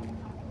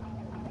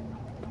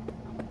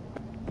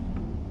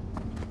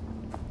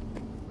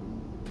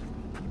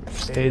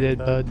 Stay dead,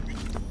 bud.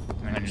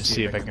 I'm gonna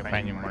see if I can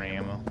find you more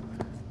ammo.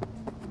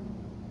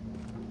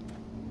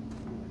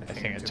 I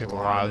think I took a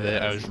lot of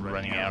it. I was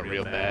running out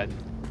real bad.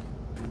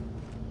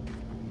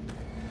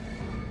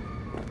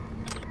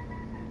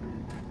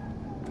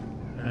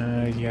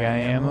 You got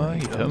ammo?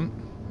 Yep.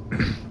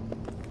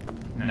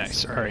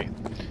 Nice. Alright.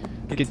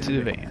 Get to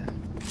the van.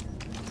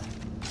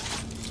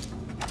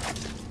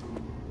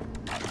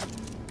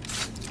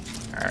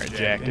 Alright,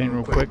 jacked in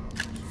real quick.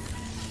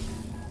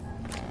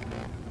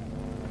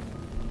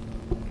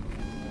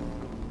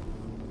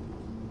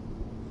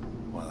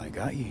 While I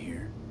got you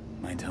here,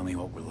 mind telling me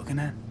what we're looking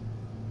at?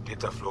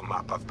 Data flow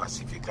map of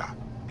Pacifica.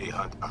 They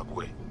hunt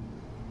Agwe.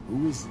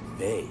 Who is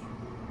they?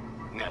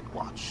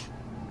 Netwatch.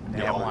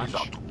 They're always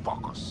out to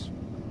focus.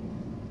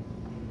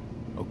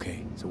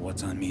 Okay, so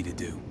what's on me to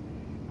do?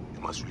 You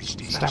must reach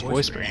the Stop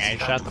whispering, I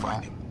shot them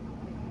all.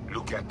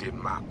 Look at the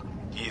map.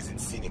 He is in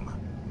cinema.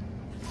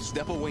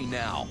 Step away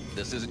now.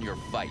 This isn't your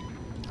fight.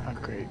 Oh,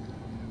 great.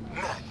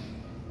 Man,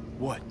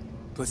 What?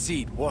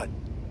 Placide, what?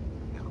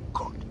 they're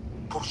caught.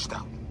 Pushed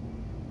out.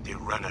 The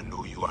runner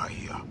know you are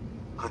here.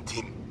 Hunt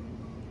him.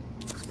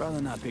 I'd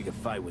rather not pick a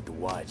fight with the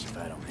Watch if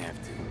I don't have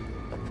to.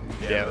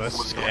 Yeah,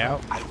 let's get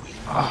out. I will.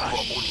 Oh, You are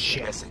only shit.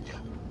 the messenger.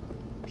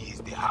 He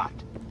is the heart.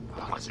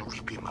 You must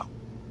rip him out.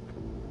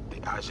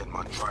 The Asian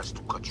man tries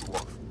to cut you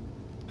off.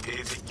 There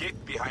is a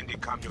gate behind the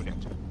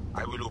community.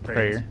 I will open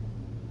Right it. here.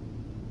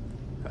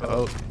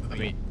 Oh, let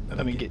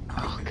me get.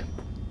 Oh, come.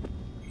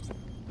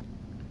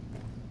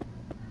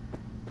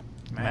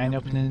 Mind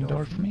opening the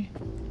door for me?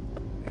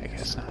 I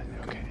guess not.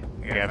 Okay.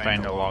 I gotta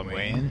find a long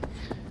way in.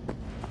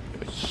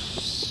 Which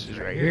is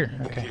right here.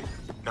 Okay.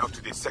 Now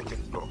to the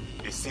second floor,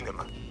 the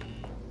cinema.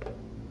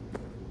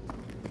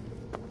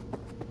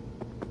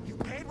 You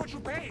paid what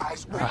you paid.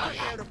 Eyes open.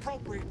 Prepared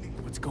appropriately.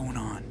 What's going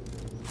on?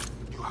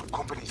 You have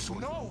company soon.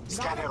 No,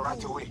 Scan not it right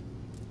at all. away.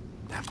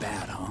 That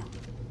bad, huh?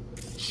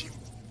 Shoot.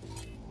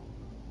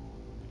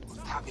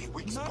 Have a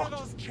weak None spot. of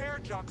those chair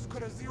jocks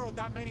could have zeroed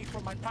that many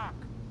from my pack.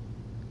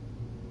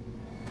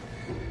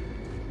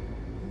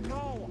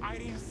 No, I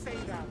didn't say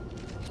that.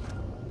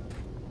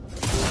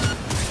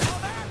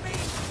 Come at me!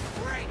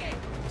 Bring it!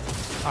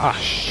 Ah,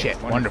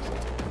 shit. Wonderful.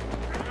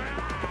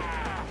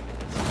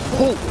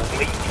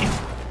 Holy.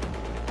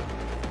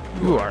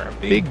 You are a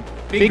big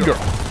girl.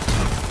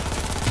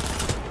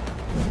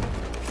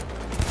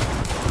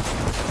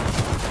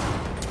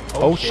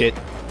 Oh shit.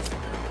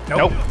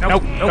 Nope,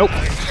 nope, nope.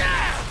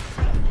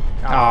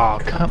 Oh,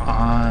 come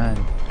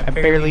on. I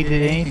barely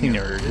did anything to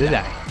her, did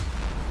I?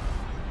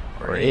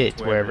 Or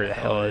it, wherever the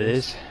hell it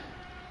is.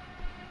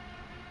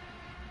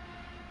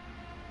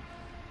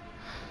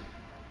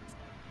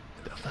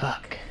 The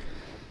fuck?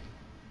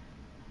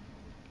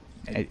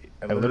 I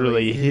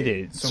literally hit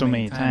it so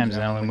many times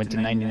and I only went to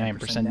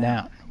 99%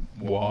 down.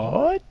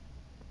 What?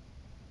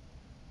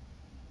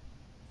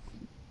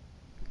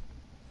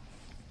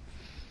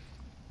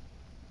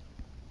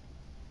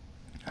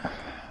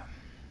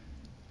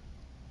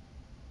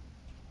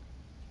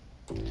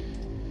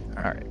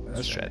 Alright,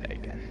 let's try that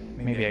again.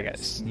 Maybe I gotta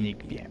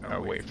sneak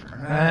away from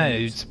her.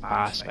 It's a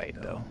boss fight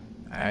though.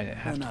 I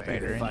have to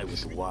fight her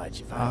anyways.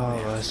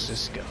 Oh, let's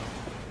just go.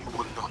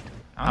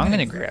 I'm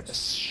gonna grab a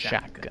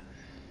shotgun.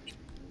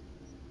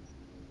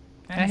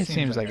 That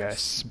seems like a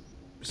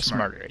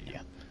smarter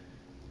idea.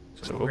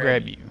 So we'll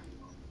grab you.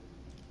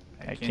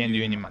 I can't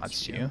do any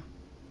mods to you.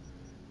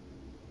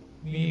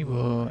 We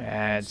will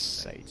add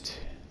sight.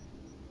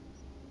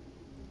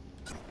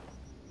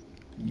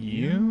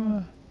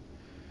 You,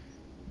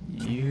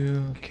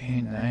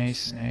 okay,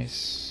 nice,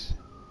 nice.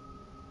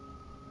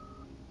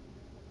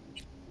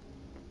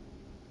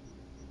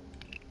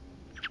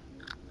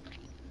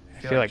 I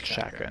feel like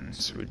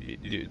shotguns would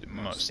do the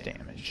most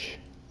damage.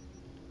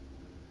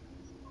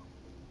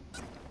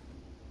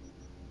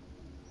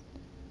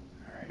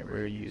 Alright,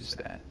 we'll use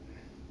that.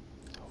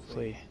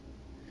 Hopefully.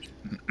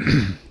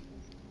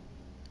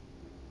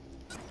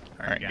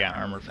 Alright, got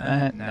armor for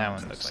that. That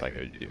one looks like it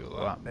would do a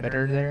lot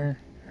better there.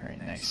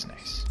 Alright, nice,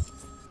 nice.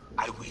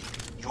 I will.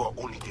 You are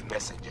only the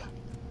messenger.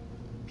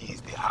 He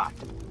is the heart.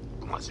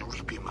 You must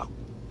rip him out.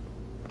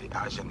 The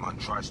Asian man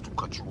tries to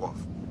cut you off.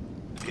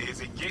 There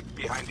is a gate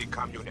behind the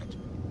community.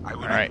 I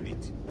will open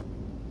it.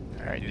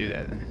 Alright, do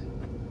that then.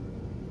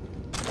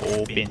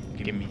 Open.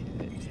 Give me.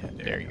 Yeah,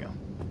 there you go.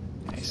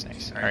 Nice,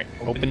 nice. Alright,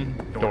 open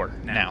door.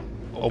 Now.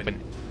 Open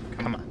it.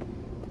 Come on.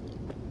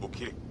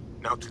 Okay,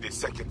 now to the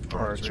second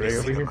floor. Or it's right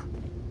over here.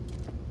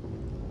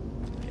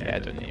 Yeah, I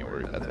don't need to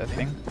worry about that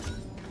thing.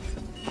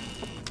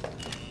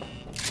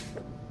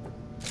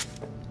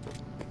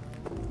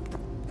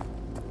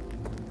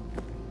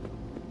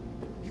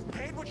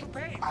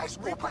 Eyes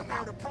open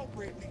now.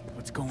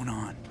 What's going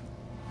on?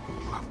 You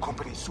have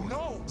company soon.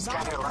 No,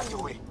 scan her right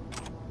away.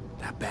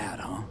 That bad,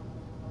 huh?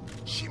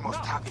 She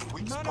must have a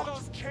weak spot. None of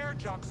those chair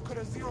jocks could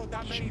have zeroed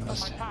that She many from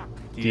must my pack.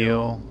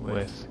 deal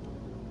with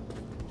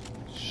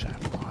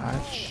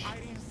Sasquatch. I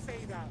didn't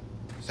say that.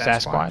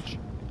 Sasquatch?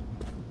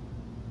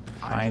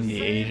 Find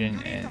the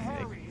agent and the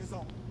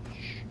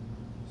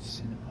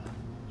cinema.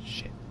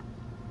 Shit.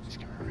 He's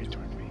coming right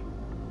toward me.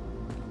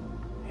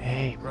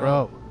 Hey,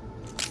 bro.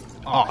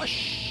 Oh,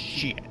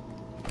 shit.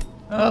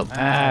 Oh,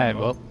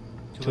 well,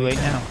 too late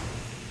now.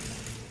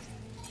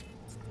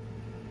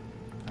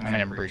 I'm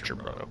gonna breach your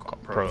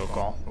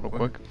protocol real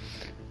quick.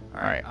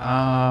 Alright,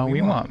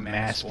 we want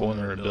mass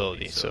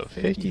vulnerability. So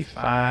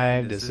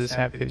 55, does this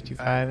have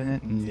 55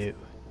 in it?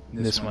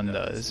 No. This one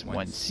does.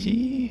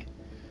 1C.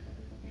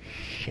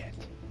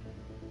 Shit.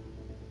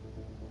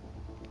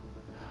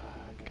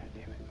 God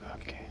damn it.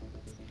 Okay.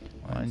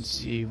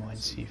 1C,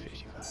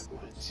 55,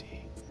 1C.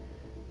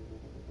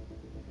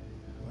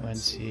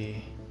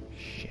 1C.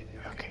 Shit.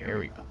 Okay, here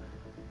we go.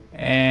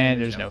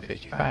 And there's no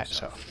 55,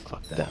 so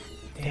fucked up.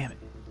 Damn it.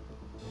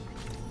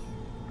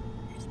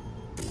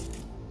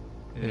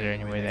 Is there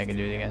any way that I can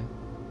do it again?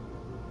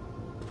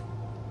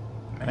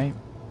 Right?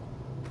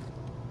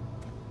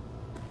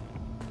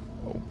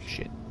 Oh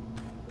shit.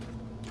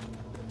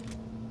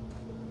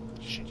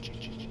 Shit.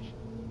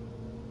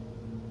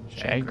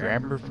 Should I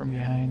grab her from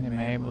behind? Am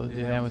I able to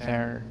do that without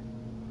her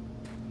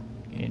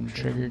getting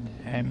triggered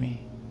at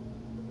me?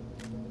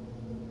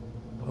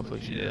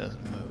 Hopefully she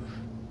doesn't move.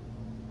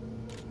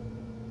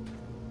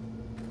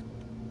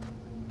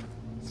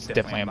 It's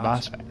definitely a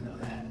boss fight, I know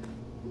that.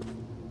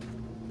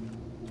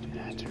 Do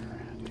not turn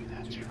around, do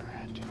not turn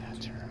around, do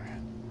not turn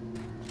around.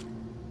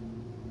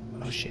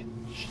 Oh shit,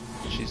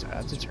 she's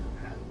about to turn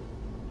around.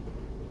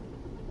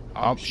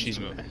 Oh, she's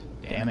moving.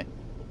 Damn it.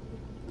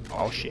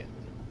 Oh shit.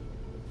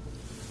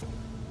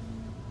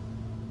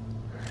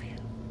 Where are you?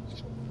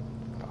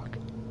 Fuck.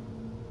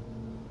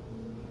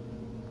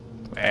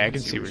 I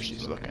can see where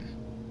she's looking.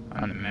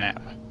 On the map.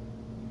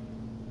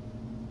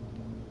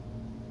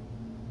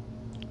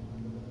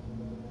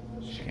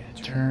 She's gonna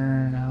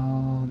turn.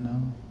 Oh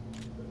no.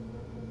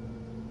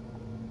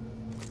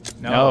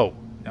 No.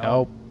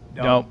 Nope.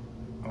 Nope.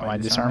 Want I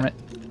disarm it?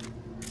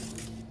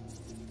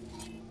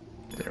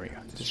 There we go.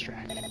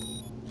 Distract.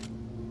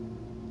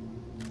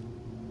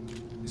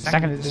 It's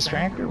not gonna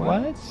distract her?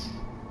 What?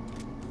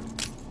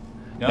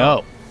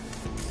 No.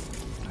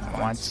 I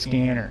want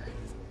scanner.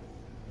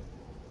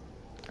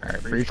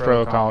 Alright, breach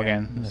protocol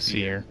again. Let's see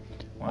here.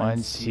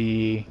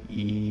 1C-E9.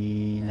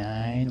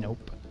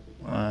 Nope.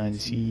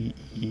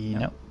 1C-E.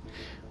 Nope.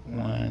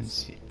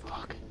 1C.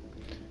 Fuck.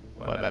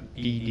 What about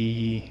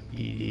BD?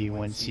 BD,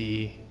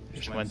 1C.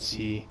 There's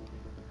 1C.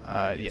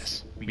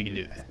 Yes, we can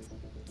do that.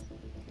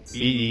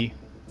 BD,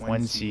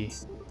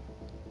 1C.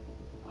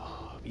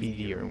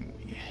 BD or...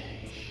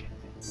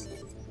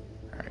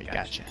 Alright,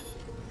 gotcha.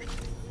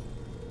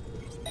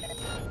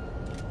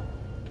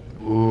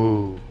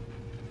 Ooh.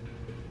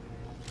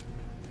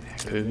 That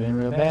could have been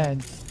real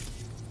bad.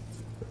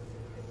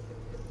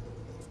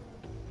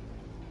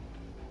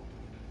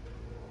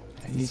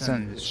 I need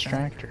something to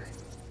distract her.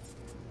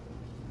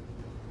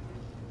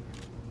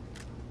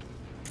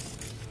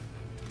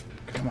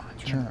 Come on,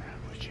 turn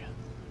around, would you?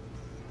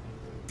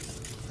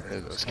 Where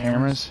are those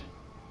cameras?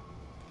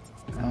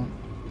 No.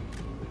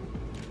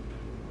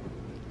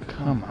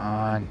 Come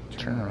on,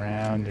 turn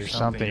around. There's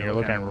something. You're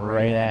looking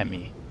right at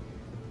me.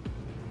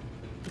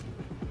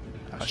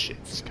 Oh shit,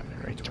 it's coming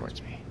right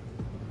towards me.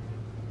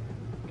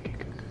 Okay,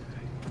 good.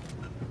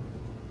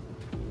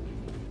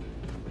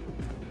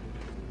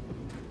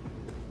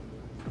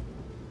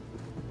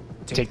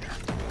 Take that.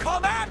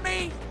 Come at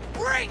me!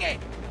 Bring it!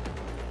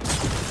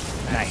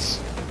 Nice.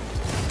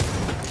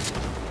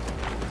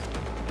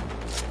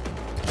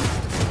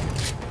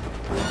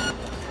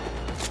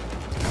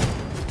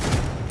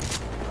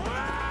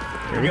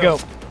 Here we go.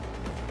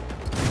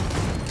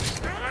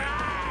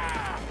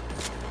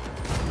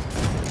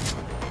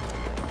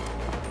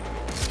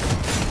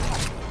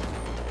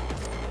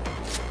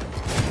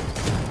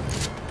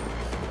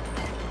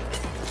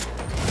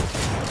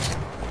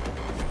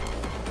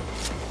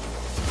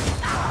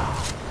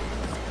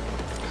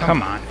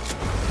 Come on.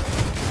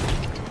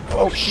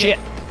 Oh shit.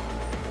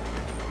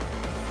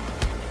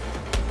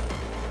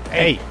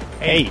 Hey,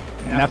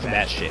 enough of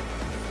that shit.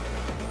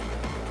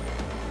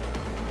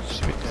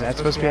 Is that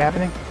supposed to be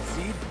happening?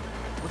 Seed?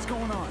 What's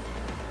going on?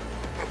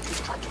 He's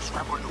trying to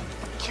scramble you.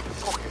 Keep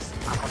focused.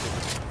 I have it.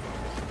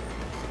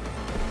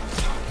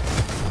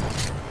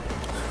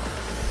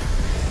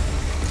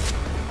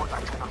 But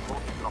I cannot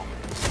hold it long.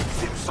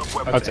 Seems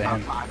somewhere That's within our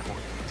him. line.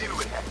 Deal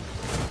with him.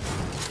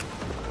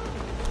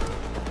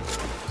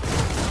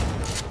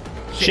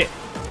 Shit.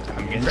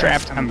 I'm getting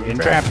trapped. I'm getting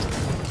trapped.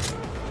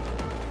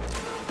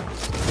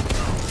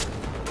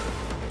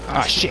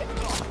 Ah, shit.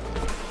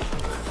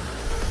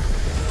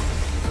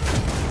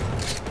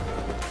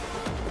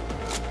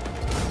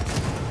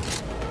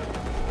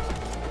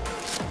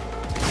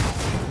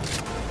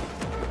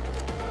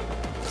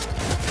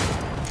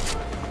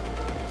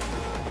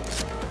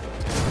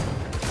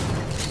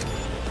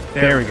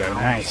 There we go.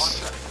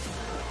 Nice.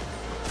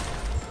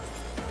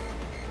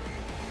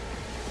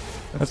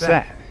 What's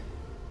that?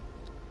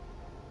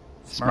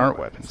 Smart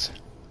weapons.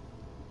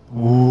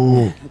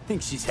 Ooh. I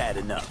think she's had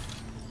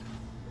enough.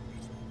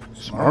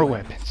 Smart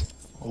weapons.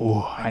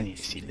 Oh, I need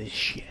to see this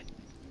shit.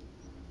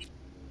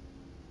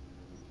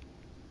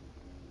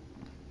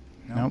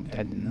 Nope,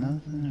 that did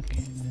nothing.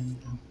 Okay, then.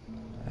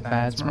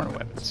 Bad smart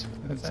weapons.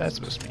 What's that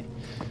supposed to mean?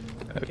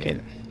 Okay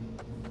then.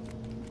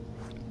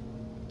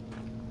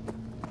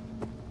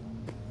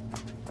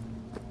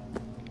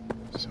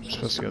 So I'm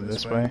supposed to go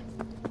this way.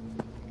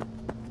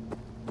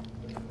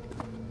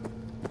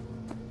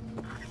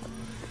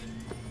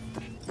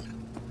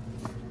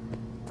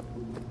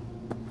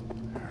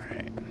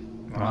 Alright.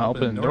 Wanna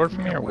open the door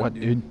for me or what,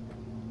 dude?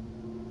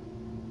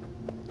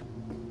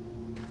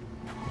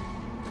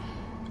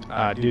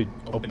 Dude,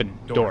 open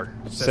door.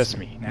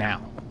 Sesame,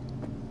 now.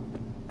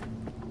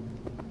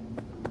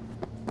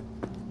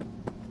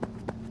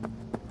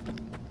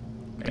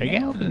 Are you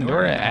gonna open the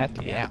door at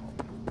the out?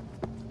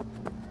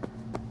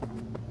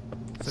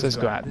 It says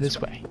go out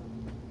this way.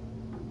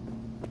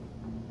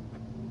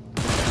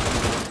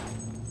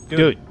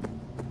 Dude,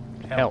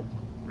 help.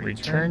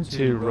 Return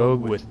to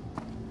Rogue with...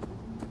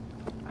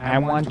 I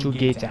want to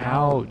get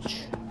out.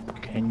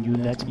 Can you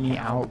let me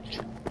out?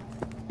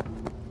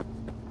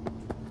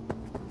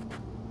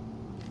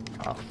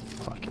 Oh,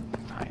 fucking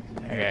fine.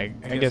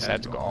 I guess I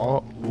have to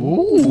go.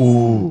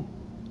 Ooh!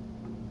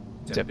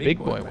 It's a big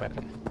boy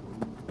weapon.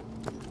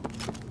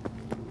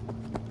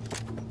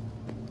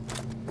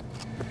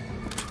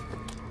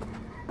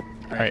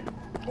 Alright,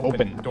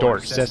 open door,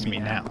 sesame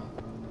now.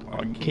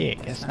 Okay, I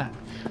guess not.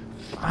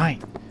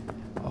 Fine.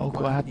 I'll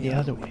go out the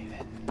other way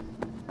then.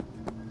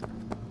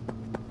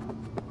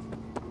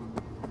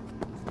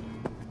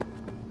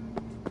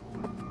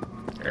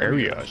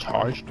 Area is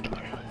hostile.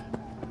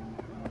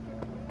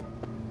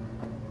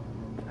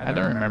 I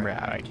don't remember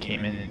how I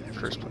came in the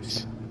first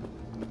place.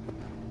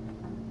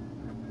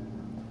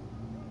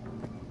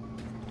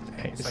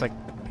 Hey, it's like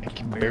I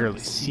can barely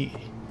see.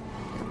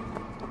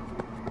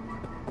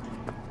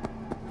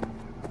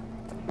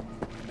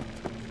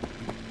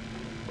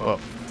 Whoa.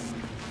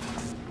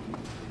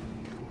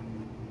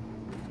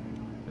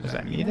 Was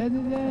that me that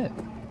did that?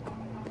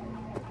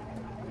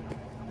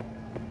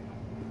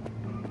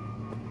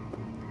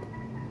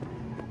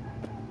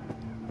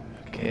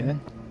 Okay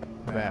then.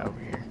 What about over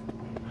here?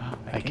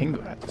 I can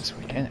go out this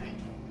way, can I?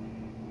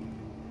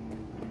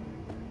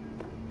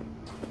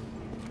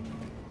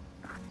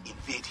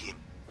 Invade him.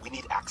 We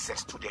need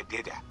access to their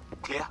data.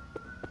 Clear?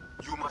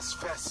 You must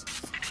first.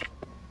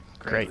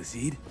 Great.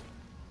 Seed?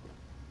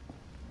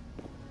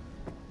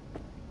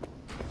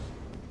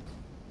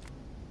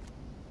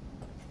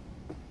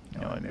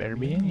 No one better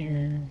be in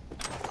here.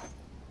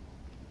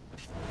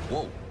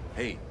 Whoa,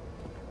 Hey,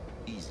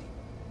 easy.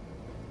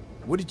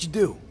 What did you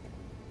do?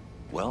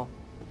 Well,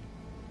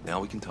 now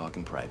we can talk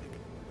in private.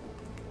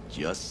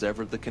 Just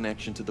severed the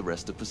connection to the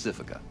rest of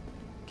Pacifica.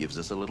 Gives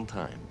us a little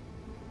time.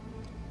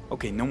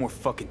 Okay, no more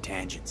fucking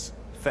tangents.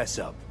 Fess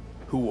up.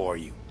 Who are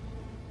you?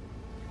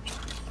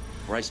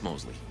 Bryce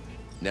Mosley,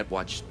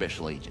 Netwatch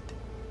Special Agent.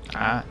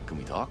 Ah. Can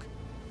we talk?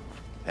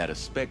 Had a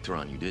Spectre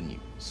on you, didn't you?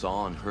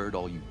 Saw and heard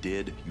all you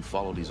did. You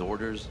followed his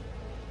orders.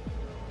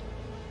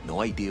 No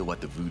idea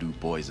what the voodoo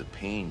boys are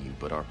paying you,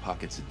 but our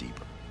pockets are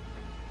deeper.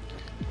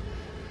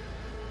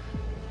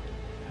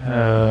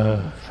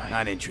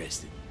 Not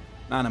interested.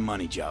 Not a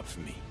money job for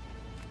me.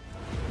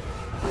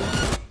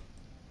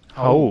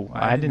 Oh,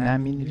 I did not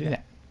mean to do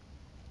that.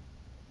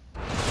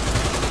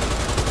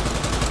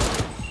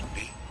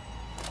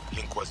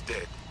 Link was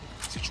dead.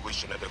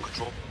 Situation under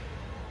control?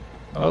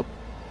 Oh.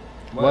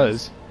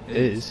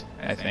 Is,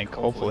 I think,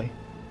 hopefully.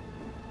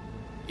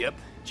 Yep,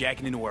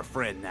 jacking into our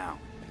friend now.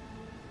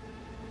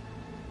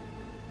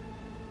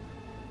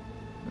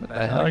 What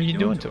the hell are you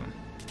doing to him?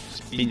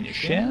 Just beating your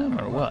shit out of him,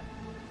 or what?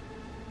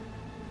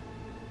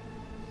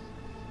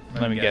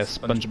 Let me guess,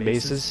 bunch of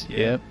bases?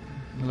 Yep,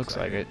 looks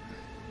like it.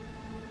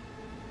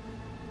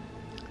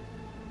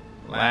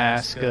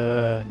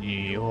 Alaska, New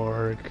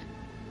York.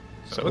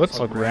 So it looks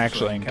like we're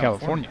actually in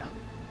California.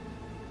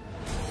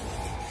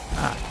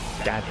 Ah,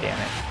 god damn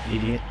it,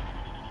 idiot.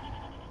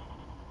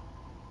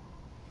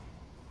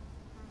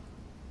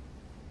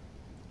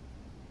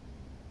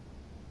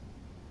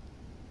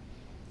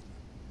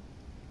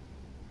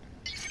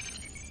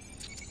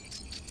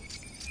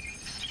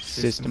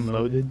 System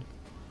loaded.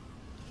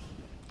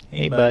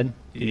 Hey bud,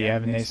 did you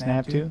have a nice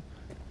nap too?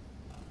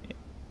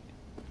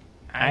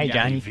 Hi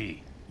Johnny.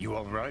 V, you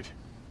alright?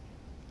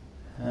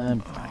 I'm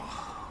fine.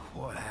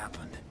 What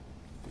happened?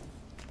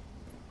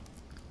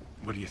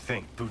 What do you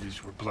think?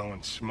 Voodoo's were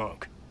blowing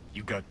smoke.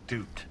 You got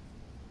duped.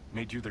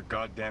 Made you their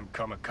goddamn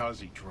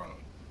kamikaze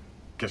drone.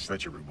 Guess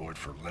that's your reward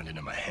for lending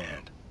him a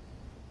hand.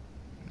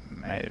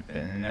 Might have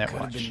been Could have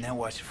Netwatch. been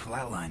Netwatch to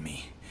flatline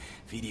me.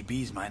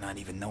 VDBs might not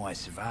even know I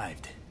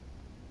survived.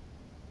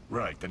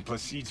 Right, then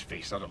Placide's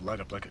face ought to light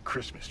up like a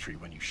Christmas tree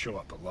when you show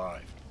up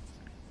alive.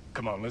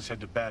 Come on, let's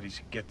head to Batty's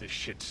and get this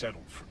shit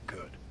settled for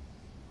good.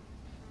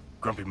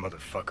 Grumpy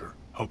motherfucker.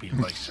 Hope he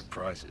likes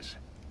surprises.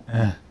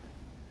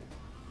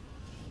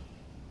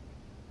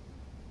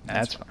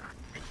 That's fine.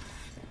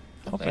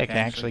 Hope I can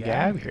actually get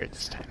out of here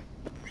this time.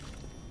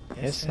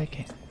 Yes, I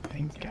can.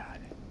 Thank God.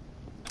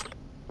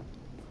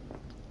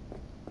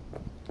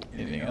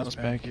 Anything else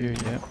back here?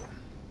 Yep.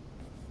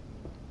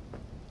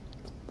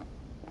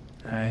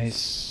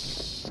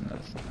 Nice.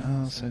 Nothing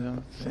else, I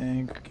don't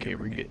think. Okay,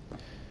 we're good.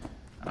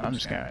 I'm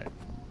just gonna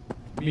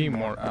be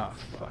more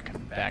fucking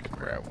back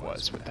where I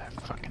was with that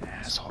fucking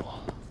asshole.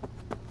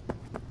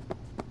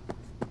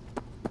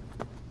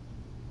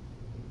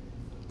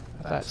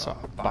 I thought I saw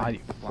a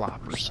body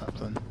flop or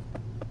something.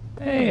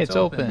 Hey, it's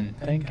open.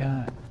 Thank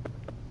God.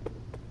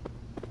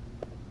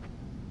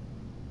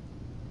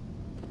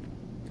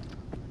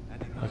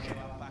 Okay.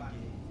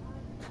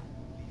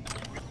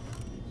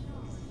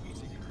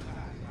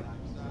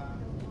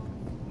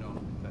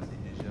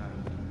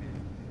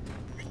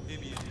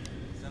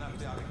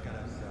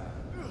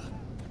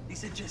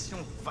 Esse gestion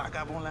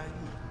vagabond la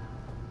nuit.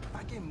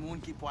 Pas qu'il y ait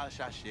monde qui pourra le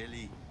chercher,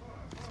 lui.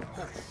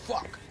 Oh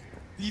fuck!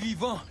 Il est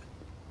vivant!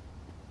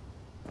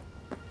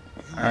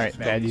 Alright,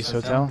 Baddies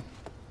Hotel.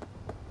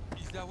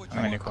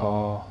 I'm gonna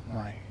call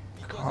my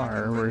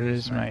car. Where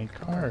is my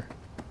car?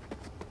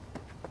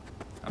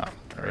 Oh,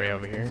 right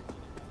over here.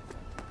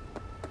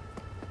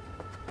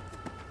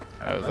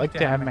 I would like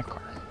to have my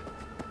car.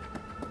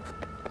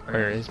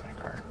 Where is my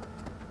car?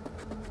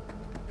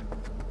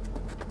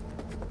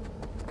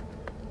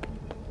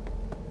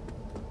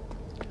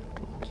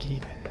 Okay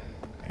then.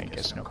 I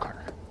guess no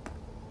car.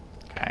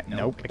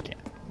 Nope, I can't.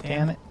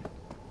 Damn it.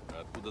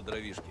 Откуда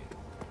дровишки?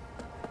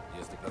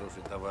 Если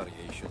хороший товар,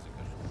 я еще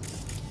закажу.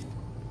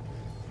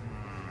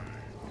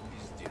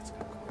 Пиздец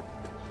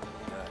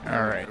какой.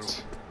 All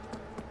right.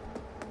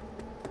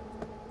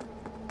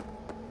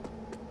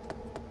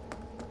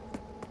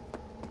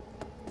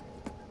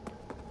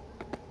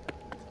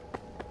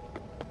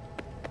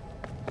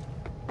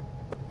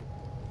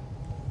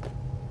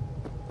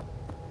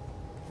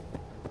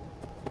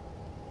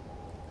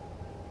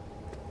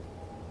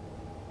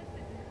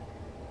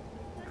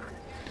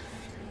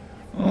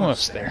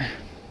 Almost there.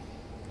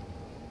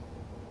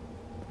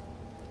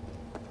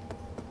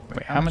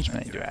 Wait, how much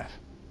money do I have?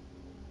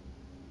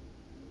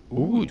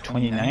 Ooh,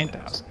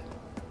 29,000.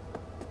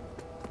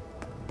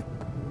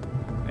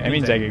 That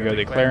means I could go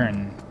declare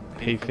and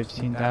pay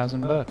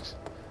 15,000 bucks.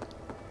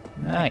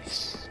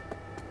 Nice.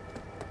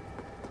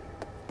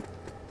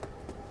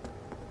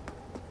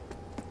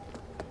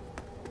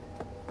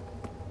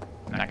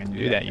 I'm not gonna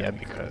do that yet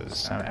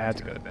because I have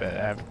to go to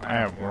bed. I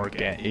have work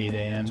at 8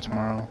 a.m.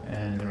 tomorrow,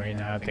 and right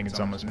now I think it's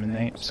almost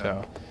midnight,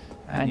 so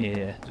I need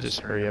to just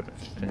hurry up and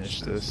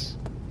finish this.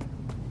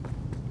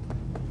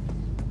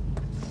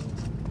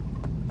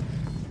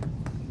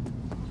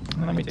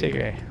 Let me take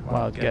a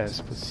wild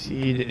guess.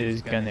 Placide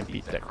is gonna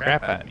beat the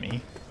crap out of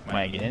me when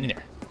I get in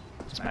there.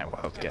 That's my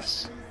wild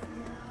guess.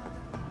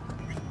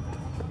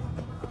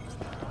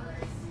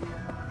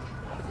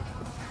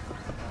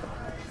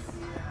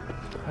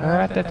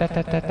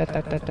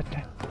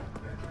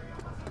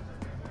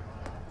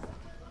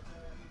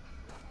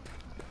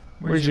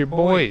 Where's your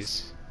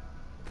boys?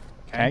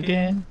 Can I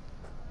get in?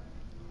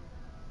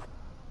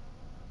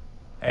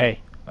 Hey,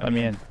 let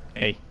me in.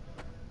 Hey.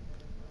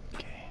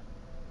 Okay.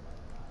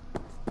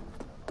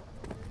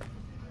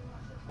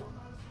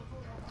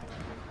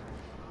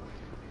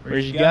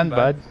 Where's your gun,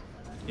 bud?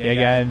 You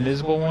got an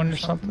invisible one or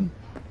something?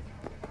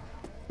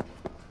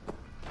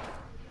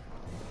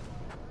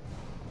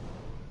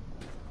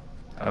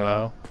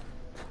 Hello?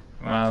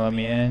 Come on, let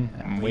me in.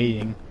 I'm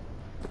waiting.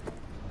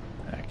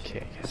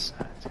 Okay, guess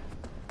not.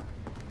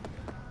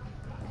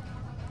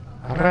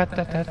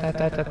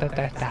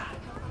 Ra-ta-ta-ta-ta-ta-ta-ta.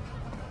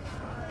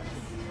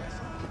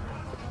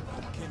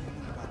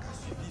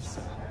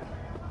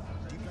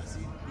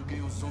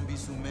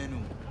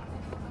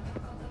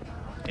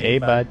 Hey,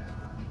 bud.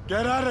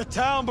 Get out of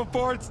town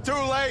before it's too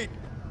late!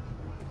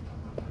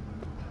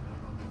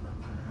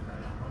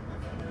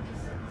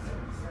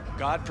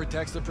 God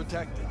protects the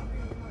protected.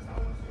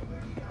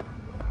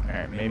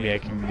 Alright, maybe I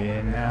can get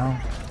in now.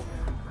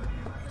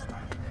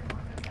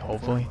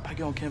 Hopefully.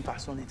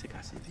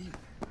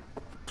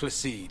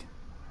 Placide,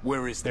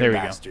 where is There their we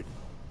go. bastard?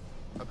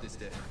 Up this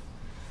stairs.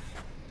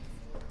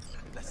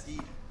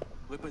 Placide,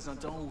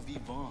 représentant ou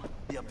vivant,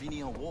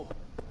 bienvenue en haut.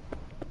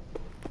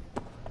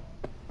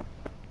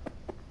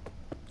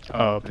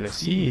 Oh,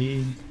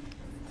 Placide.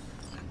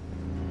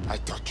 I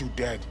thought you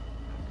dead.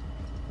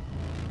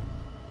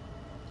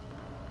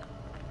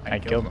 I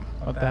killed him.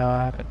 What the hell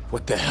happened?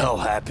 What the hell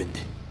happened?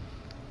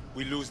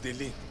 We lose the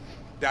link.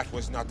 That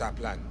was not our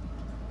plan.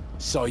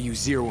 Saw you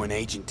zeroing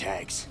agent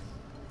tags.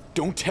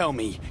 Don't tell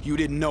me you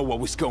didn't know what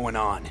was going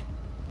on.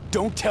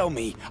 Don't tell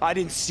me I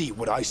didn't see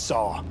what I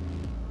saw.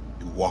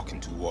 You walk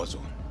into war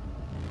zone.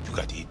 You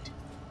got hit.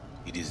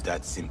 It is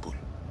that simple.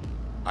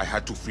 I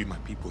had to free my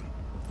people.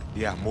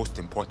 They are most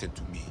important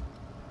to me.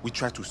 We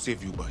tried to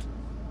save you, but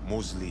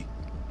Mosley,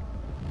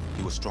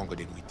 he was stronger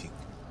than we think.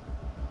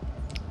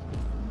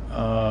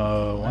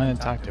 Want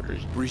to talk to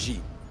Brigitte.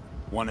 Brigitte,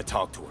 want to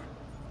talk to her.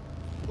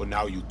 Well,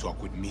 now you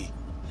talk with me.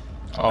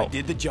 Oh, I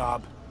did the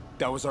job.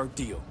 That was our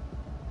deal.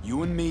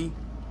 You and me,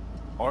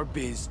 our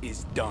biz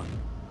is done.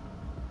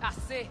 I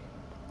say,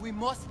 we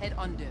must head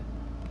under.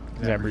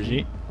 is that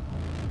Brigitte?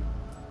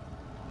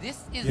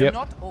 This is Yep.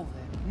 not over.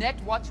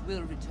 Netwatch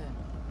will return.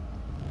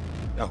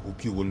 I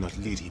hope you will not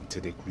lead him to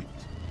the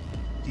crypt.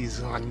 He's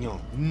Ragnan,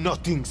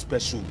 nothing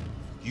special.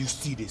 You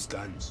see these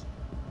guns.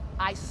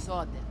 I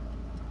saw them.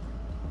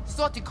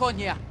 Sorti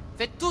Konya.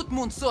 Fait tout le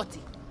monde sorti.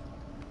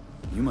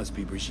 You must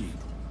be Brigitte.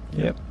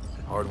 Yep.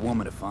 Hard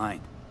woman to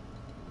find.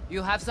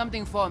 You have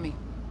something for me.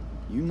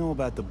 You know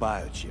about the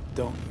biochip,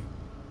 don't you?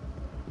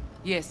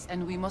 Yes,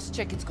 and we must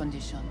check its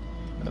condition.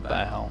 What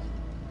the hell?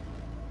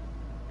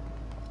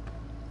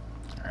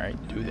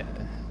 Alright, do that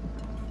then.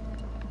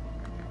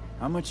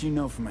 How much you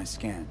know from my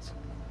scans?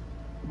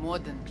 More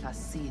than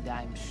Placide,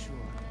 I'm sure.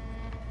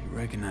 You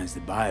recognize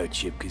the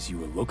biochip because you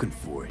were looking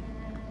for it.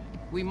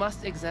 We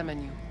must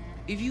examine you.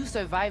 If you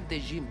survive the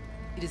gym,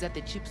 it is at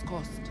the chip's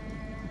cost.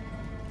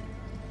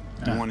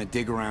 You want to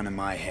dig around in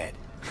my head?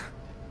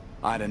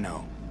 I don't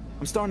know.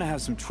 I'm starting to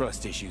have some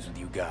trust issues with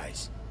you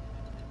guys.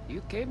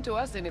 You came to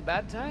us in a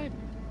bad time.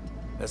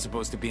 That's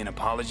supposed to be an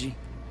apology?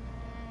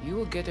 You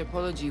will get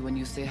apology when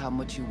you say how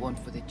much you want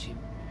for the gym.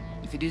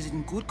 If it is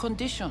in good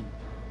condition,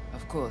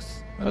 of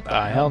course. What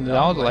the hell? Did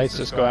all the lights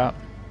just go out?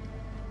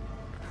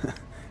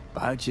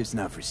 Biochip's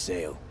not for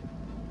sale.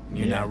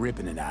 You're Yeah. not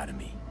ripping it out of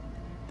me.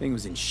 Thing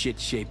was in shit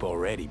shape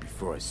already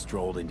before I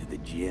strolled into the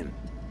gym.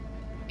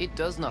 It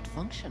does not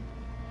function.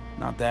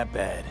 Not that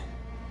bad.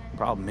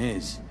 Problem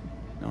is,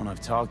 no one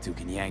I've talked to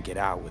can yank it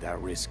out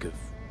without risk of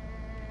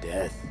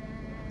death.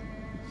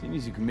 Seeing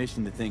as you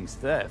commissioned the thing's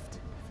theft,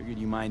 figured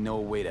you might know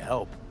a way to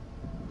help.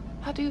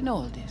 How do you know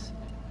all this?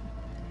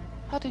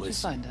 How did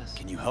Listen, you find us?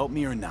 can you help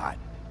me or not?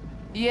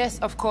 Yes,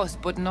 of course,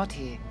 but not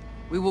here.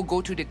 We will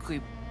go to the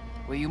crib,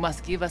 where you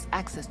must give us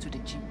access to the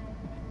gym.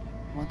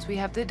 Once we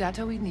have the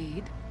data we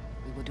need,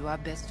 we will do our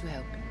best to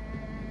help you.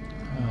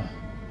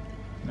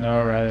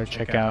 No, rather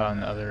check out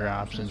on other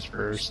options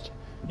first.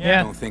 I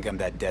Yeah. don't think I'm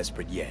that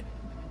desperate yet.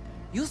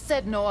 You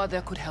said no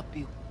other could help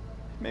you.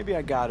 Maybe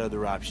I got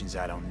other options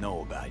I don't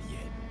know about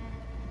yet.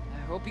 I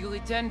hope you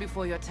return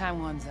before your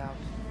time runs out.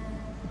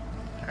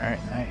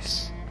 Alright,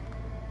 nice.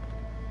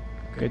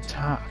 Good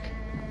talk.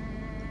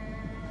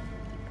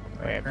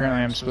 Wait,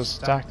 apparently I'm supposed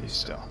to talk to you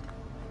still.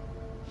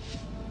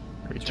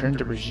 Return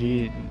to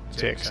Brigitte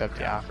to accept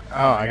the offer.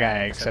 Oh, I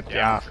gotta accept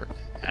the offer.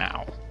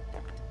 Ow.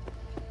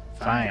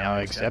 Fine, I'll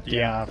accept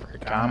the offer.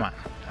 Come on.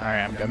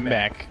 Alright, I'm coming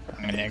back.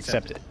 I'm gonna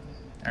accept it.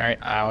 Alright,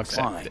 I'll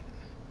accept Fine. it.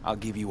 I'll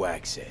give you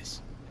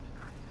access.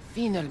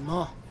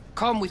 Finalement,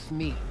 come with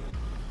me.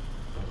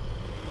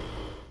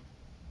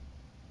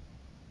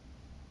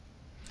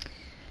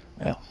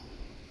 Well.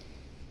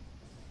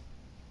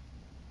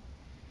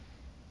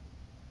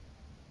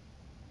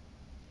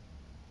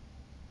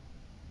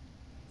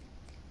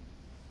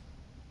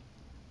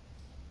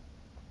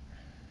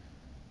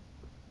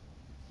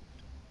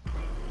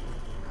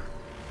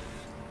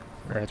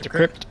 We're at the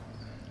crypt,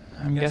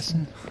 I'm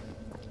guessing.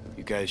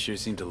 You guys sure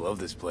seem to love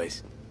this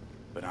place.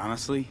 But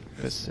honestly,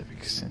 Pacific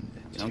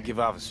you don't give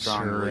off a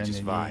strong religious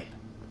vibe.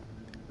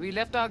 We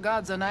left our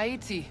gods on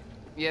Haiti,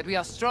 yet we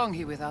are strong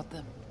here without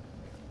them.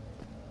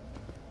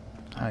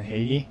 On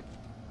Haiti?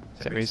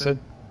 Is that what you said?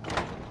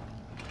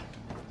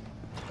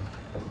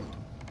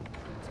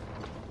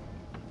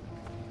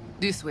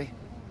 This way.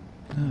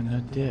 Oh,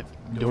 no dip.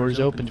 Doors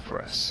opened for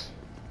us.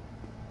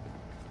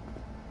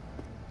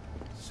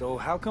 So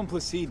how come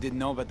Placide didn't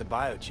know about the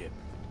biochip?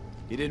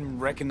 He didn't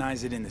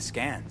recognize it in the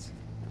scans.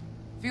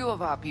 Few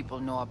of our people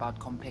know about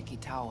Kompeki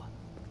Tower.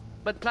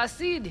 But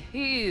Placide,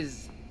 he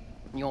is...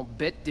 your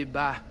bête de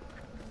bas.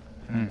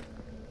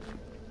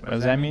 What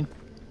does that mean?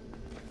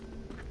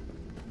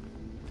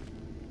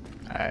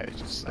 I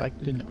just like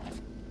to know.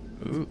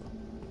 Ooh.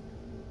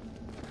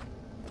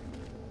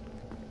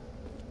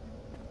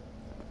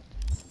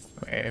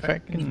 Wait, if I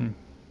can...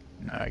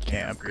 No, I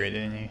can't upgrade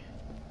any.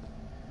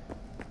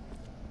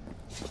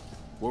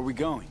 Where are we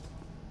going?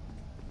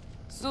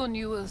 Soon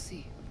you will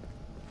see.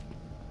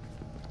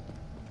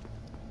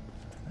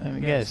 Let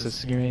me guess, this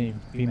is gonna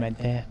be my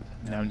death.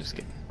 No, I'm just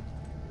kidding.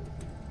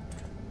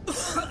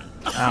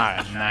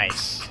 Ah,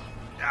 nice.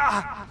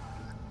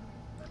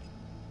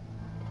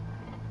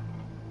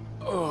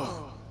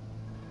 Oh.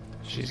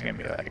 She's gonna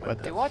be like, what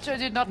The the... Watcher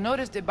did not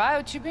notice the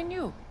biochip in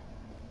you.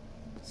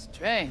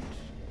 Strange.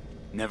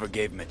 Never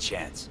gave him a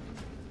chance.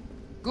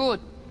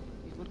 Good.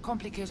 It would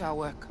complicate our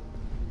work.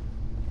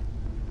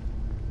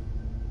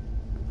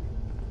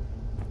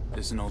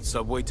 This an old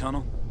subway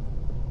tunnel?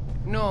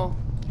 No.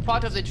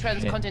 Part of the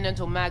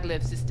transcontinental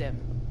maglev system.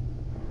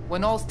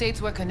 When all states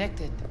were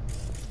connected.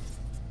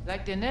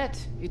 Like the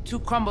net, it too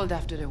crumbled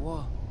after the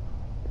war.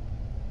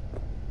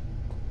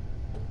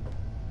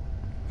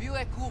 View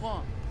est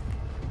courant.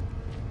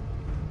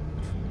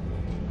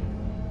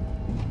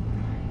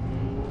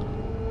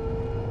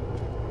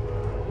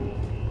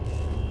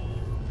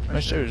 I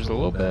wish there was a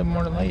little bit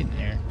more light in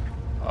here.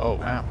 Oh,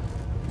 wow.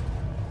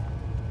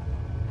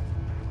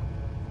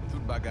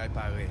 Tout bagay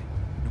pare.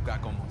 Nou ka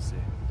komanse.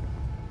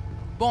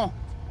 Bon.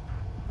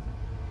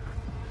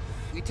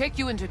 We take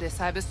you into the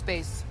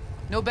cyberspace.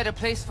 No better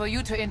place for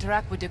you to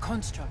interact with the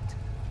construct.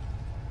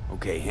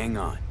 Okay, hang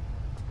on.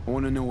 I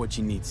want to know what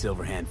you need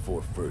Silverhand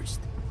for first.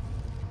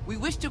 We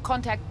wish to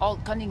contact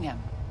Alt Cunningham.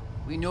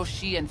 We know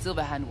she and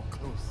Silverhand were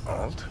close.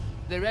 Alt?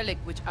 The relic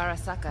which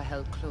Arasaka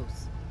held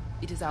close.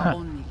 It is our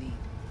only lead.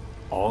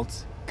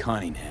 Alt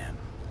Cunningham.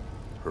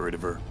 Heard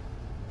of her?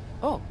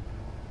 Oh.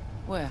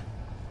 Where?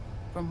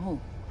 From who?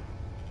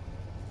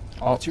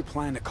 What's your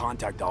plan to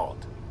contact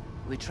Alt?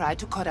 We tried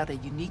to cut out a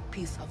unique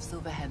piece of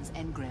Silverhand's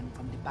engram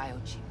from the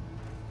biochip.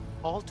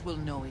 Alt will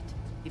know it.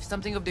 If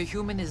something of the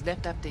human is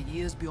left after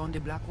years beyond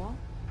the Black Wall,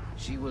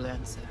 she will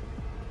answer.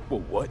 Well,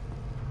 what?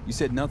 You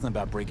said nothing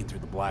about breaking through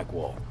the Black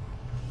Wall.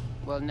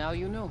 Well, now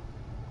you know.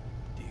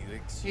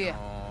 Direction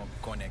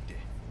connectée.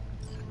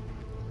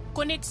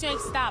 Connection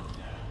stop.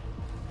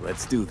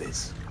 Let's do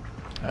this.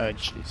 Oh,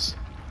 jeez.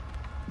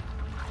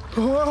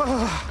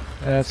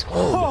 That's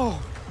cold.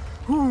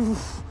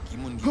 Ki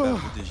moun ki pa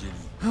protéger li.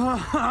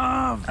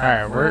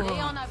 Alright, we're...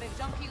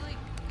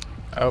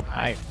 Oh,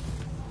 hi.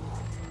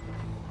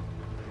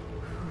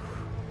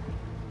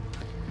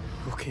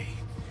 Okay.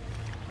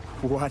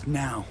 What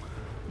now?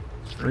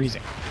 It's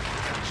freezing.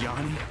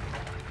 Johnny?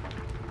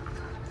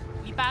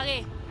 Il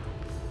paraît.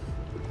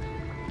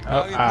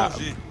 Oh,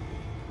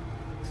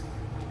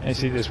 I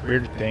see this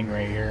weird thing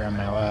right here on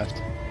my left.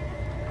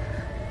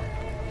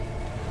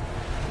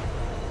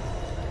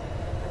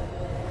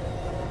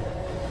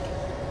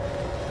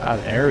 Ah,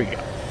 there we go.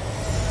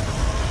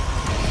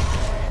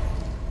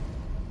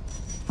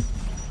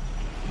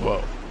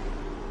 Whoa.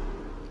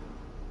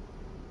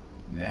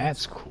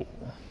 That's cool.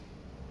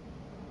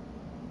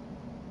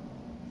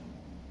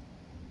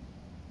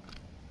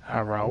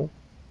 Hello?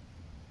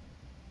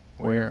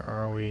 Where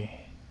are we?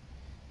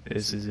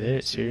 This is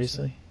it?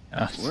 Seriously?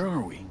 Oh. Where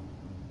are we?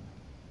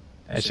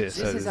 That shit This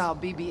says... is our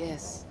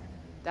BBS,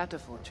 data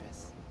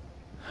fortress.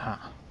 Huh.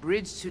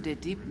 Bridge to the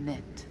deep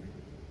net.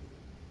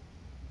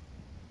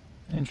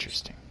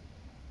 Interesting.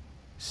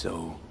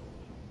 So,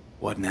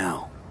 what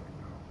now?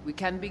 We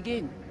can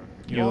begin.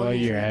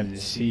 You're having a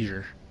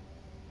seizure.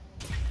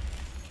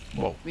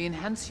 Whoa. We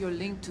enhance your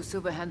link to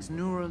Silverhand's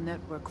neural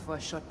network for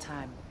a short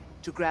time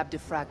to grab the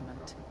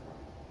fragment.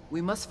 We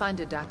must find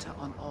the data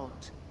on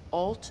Alt.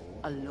 Alt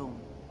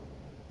alone.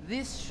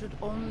 This should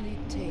only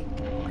take...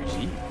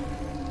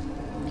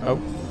 Oh.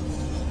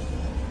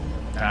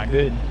 Not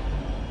good.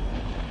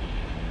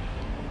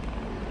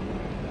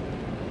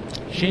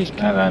 She's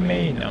calling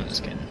me. No, I'm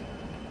just kidding.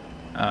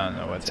 I don't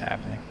know what's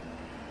happening.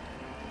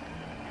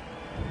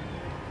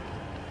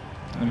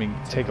 Let me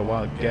take a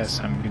wild guess.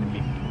 I'm gonna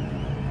be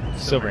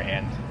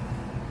Silverhand.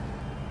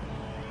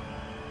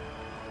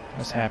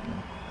 What's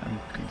happening? I'm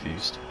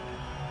confused.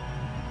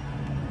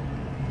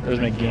 There's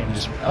my game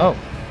just... Oh!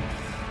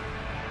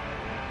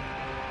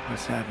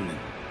 What's happening?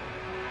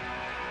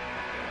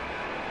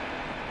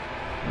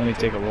 Let me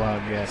take a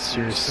wild guess.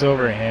 You're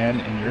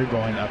Silverhand, and you're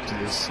going up to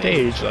the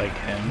stage like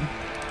him.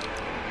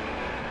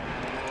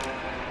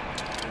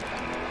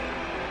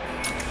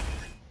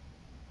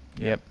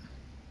 Yep.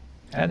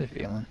 Had a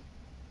feeling.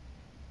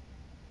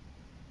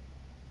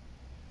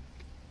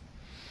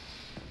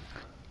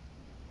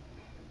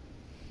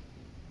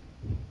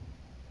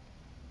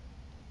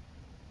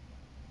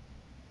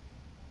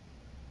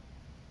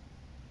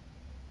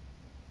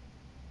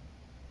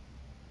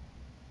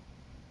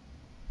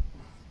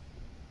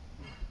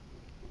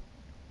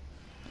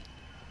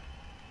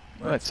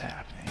 What's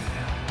happening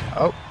now?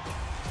 Oh.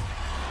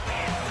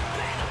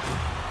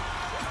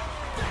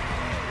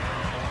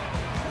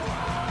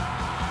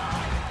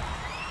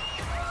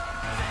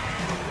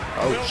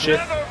 Oh shit.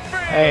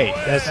 Hey,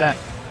 that's not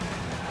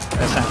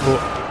cool.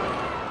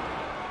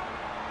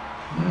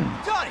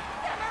 Johnny!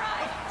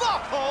 The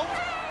fuck, Holmes?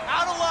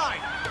 Out of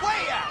line!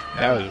 Way out!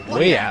 That was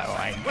way out of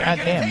line.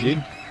 Goddamn,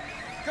 dude.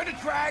 Gonna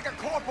drag a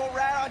corporal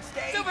rat on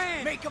stage,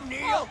 make him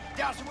kneel,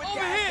 douse him with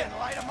gas, and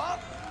light him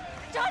up?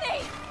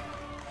 Johnny!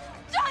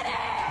 Johnny!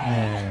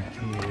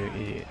 You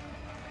idiot.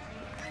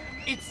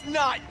 It's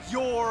not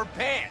your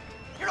band.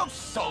 You're no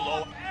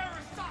solo.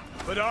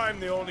 But I'm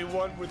the only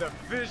one with a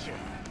vision.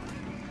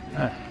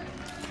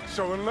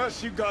 So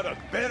unless you got a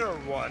better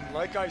one,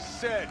 like I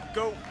said,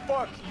 go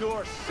fuck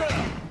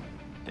yourself.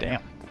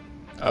 Damn.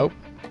 Oh.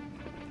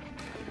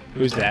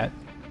 Who's that?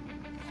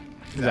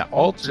 Is that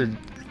Alt or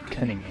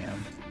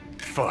Cunningham?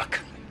 Fuck.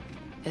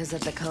 Is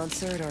it the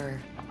concert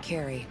or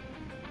Carrie?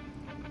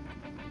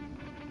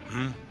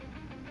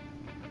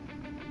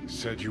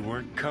 Said you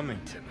weren't coming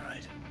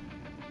tonight.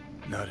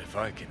 Not if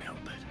I can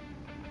help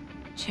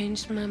it.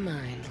 Changed my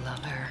mind,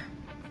 lover.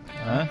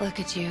 Huh? Look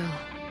at you.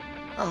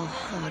 All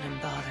hot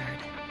and bothered.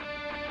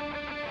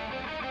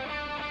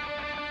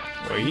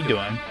 What are you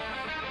doing?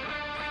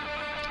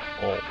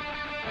 Oh.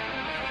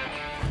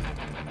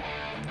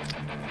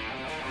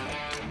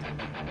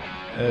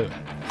 Oh.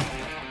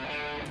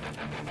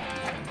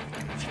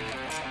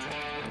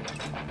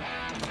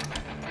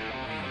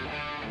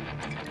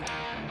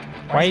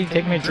 Why are you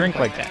taking me a drink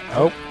like that?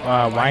 Oh,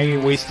 why are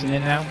you wasting it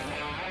now?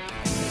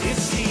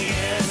 It's the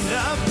end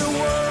of the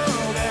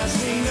world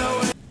as we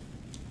know it.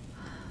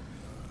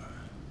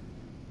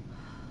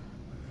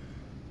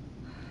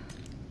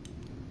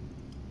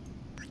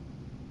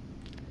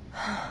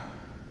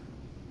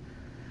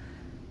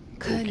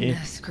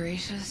 Goodness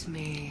gracious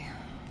me.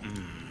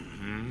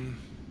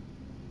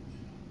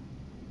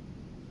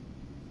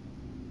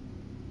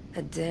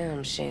 A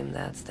damn shame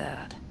that's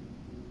that.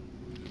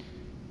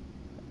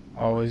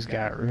 Always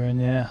got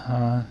ruined it,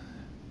 huh?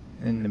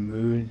 In the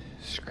mood,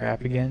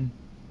 scrap again?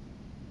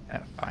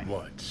 Fine.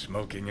 What,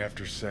 smoking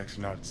after sex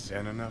not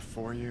zen enough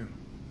for you?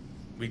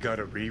 We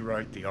gotta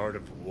rewrite the art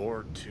of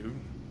war, too?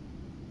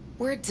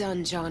 We're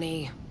done,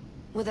 Johnny.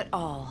 With it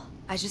all.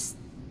 I just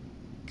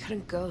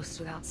couldn't ghost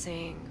without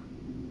saying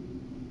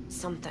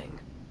something.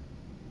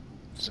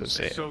 So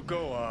say it. So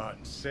go on,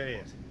 say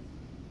it.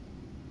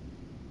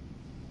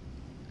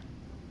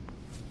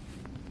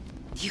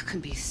 You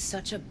can be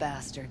such a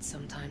bastard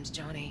sometimes,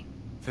 Johnny.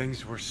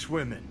 Things were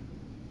swimming.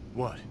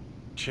 What?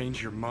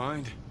 Change your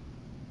mind?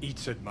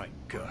 Eats at my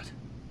gut.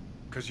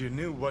 'Cause you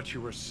knew what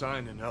you were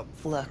signing up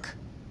for. Look,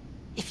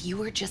 if you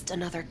were just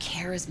another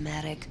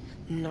charismatic,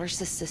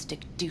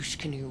 narcissistic douche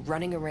canoe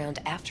running around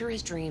after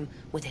his dream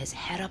with his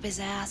head up his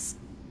ass,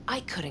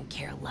 I couldn't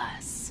care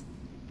less.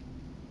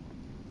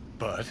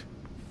 But?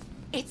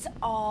 It's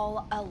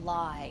all a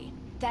lie.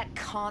 That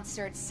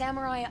concert,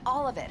 Samurai,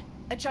 all of it.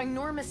 A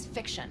ginormous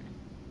fiction.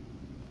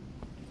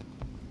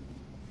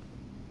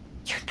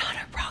 You're not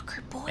a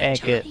rocker boy,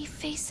 Johnny,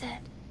 face it.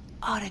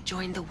 Ought to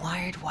join the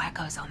wired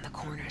wackos on the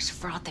corners,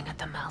 frothing at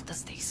the mouth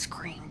as they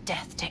scream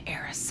death to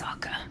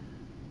Arasaka.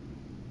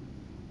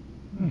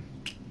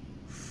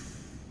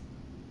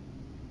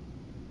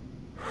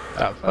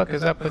 The fuck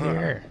is up with your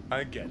hair?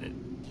 I get it.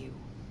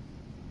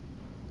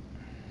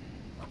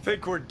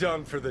 Think we're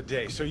done for the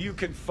day, so you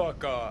can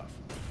fuck off.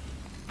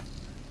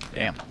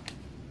 Damn.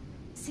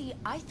 See,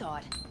 I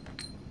thought...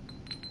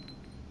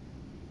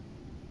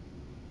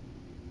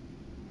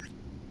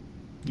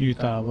 You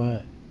thought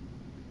what?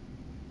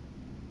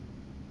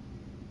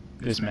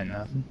 This meant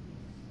nothing.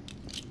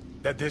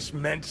 That this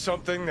meant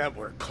something, that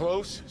we're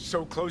close?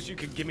 So close you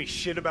can give me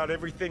shit about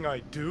everything I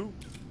do?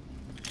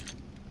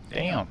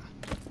 Damn.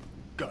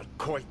 Got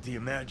quite the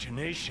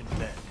imagination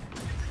then.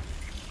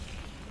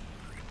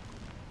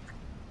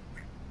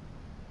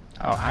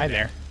 Oh, hi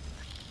there.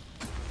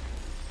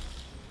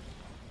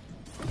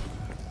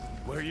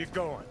 Where you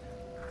going?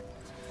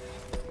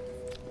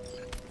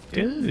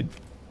 Dude.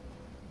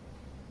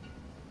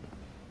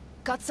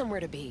 Got somewhere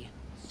to be.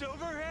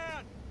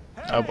 Silverhand!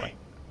 Hey! Oh boy.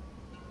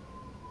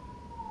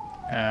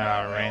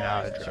 Ran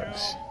out of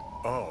drugs.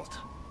 Alt.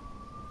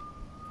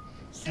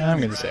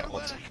 I'm gonna say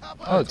Alt.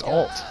 Oh, it's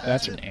Alt.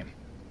 That's her name.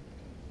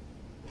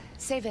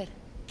 Save it.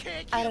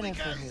 I don't know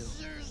for who.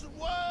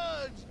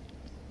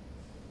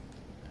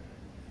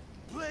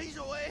 Blaze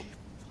away.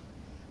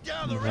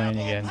 I'm running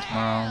again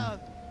tomorrow.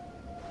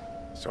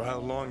 So how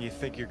long you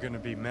think you're gonna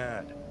be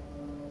mad?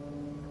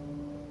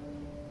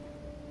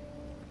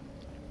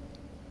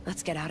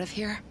 Let's get out of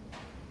here.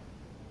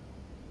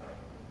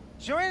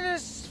 Join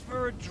us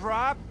for a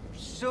drop,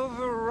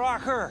 Silver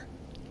Rocker.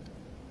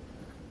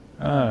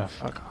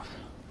 Fuck off.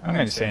 I'm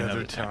gonna say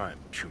another time,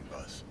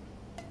 Chumbas.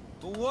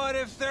 But what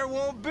if there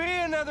won't be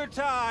another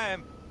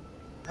time?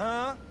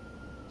 Huh?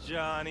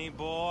 Johnny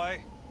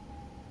boy?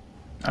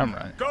 I'm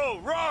running. Go,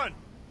 run!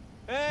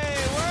 Hey,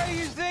 where do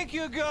you think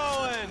you're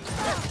going?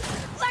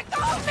 Let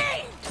go of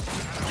me!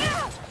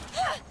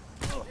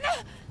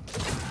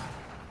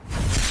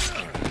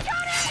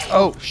 Johnny!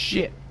 Oh,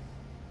 shit.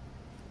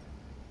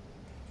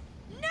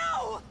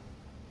 No!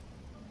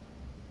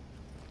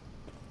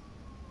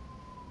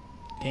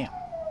 Damn.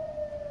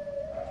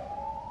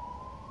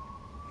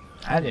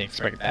 I didn't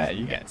expect that.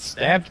 You got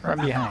stabbed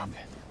from behind.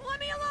 Let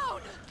me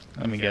alone!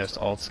 Let me guess,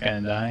 Alt's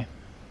gonna die.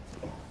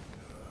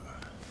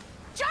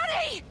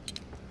 Johnny!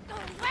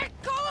 Let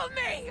go of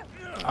me!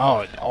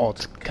 Oh,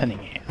 Alt's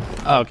Cunningham.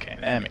 Okay,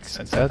 that makes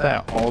sense. I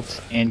thought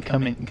Alt and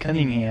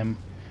Cunningham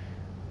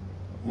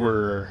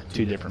were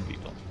two different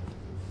people.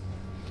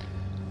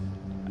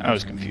 I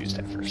was confused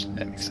at first.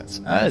 That makes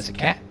sense. Ah, it's a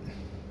cat.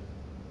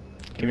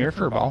 Give me your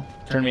fur ball.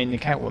 Turn me into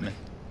Catwoman.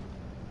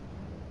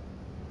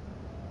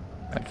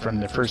 Like from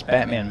the first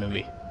Batman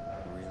movie.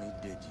 Really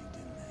did you,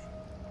 didn't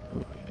they?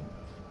 Ooh.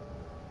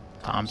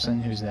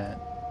 Thompson, who's that?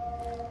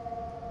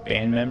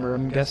 Band member,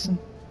 I'm guessing?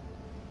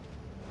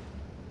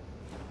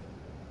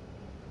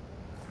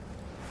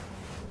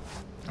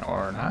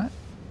 Or not?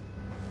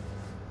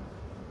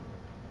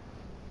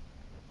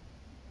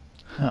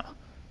 Huh.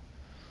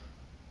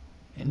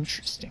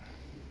 Interesting.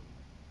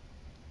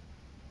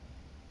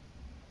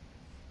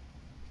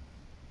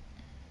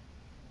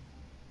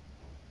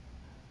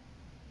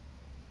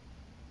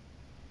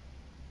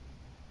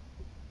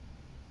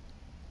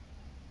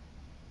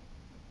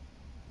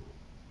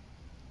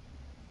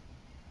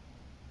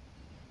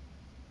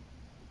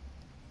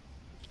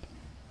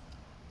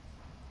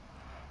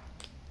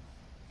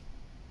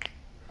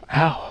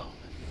 Ow.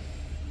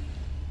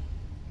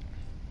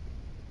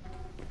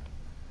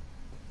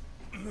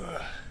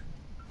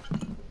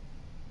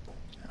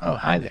 Oh,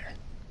 hi there.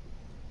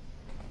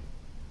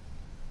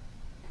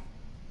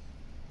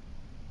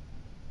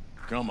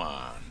 Come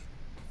on.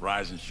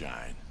 Rise and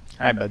shine.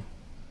 Hi, bud.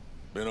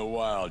 Been a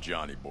while,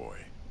 Johnny boy.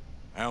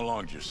 How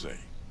long'd you say?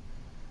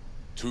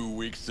 2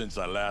 weeks since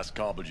I last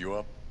cobbled you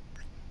up?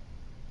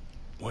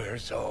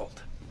 Where's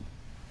Alt?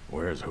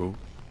 Where's who?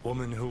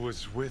 Woman who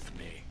was with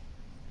me.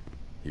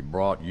 He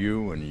brought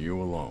you and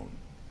you alone.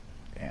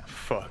 Damn.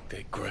 Fuck,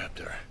 they grabbed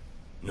her.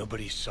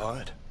 Nobody saw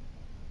it?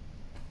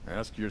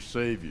 Ask your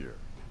savior.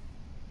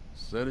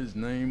 Said his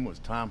name was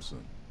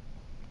Thompson.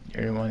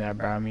 You're the one that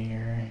brought me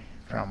here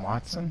from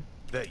Watson?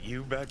 That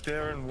you back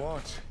there in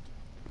Watts?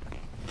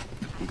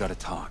 We gotta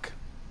talk.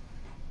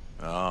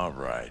 All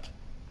right.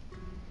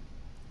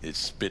 It's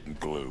spit and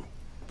glue,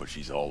 but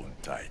she's holding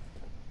tight.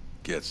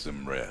 Get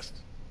some rest.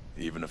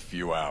 Even a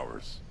few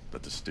hours.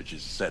 Let the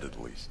stitches set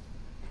at least.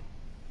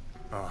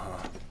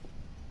 Uh-huh.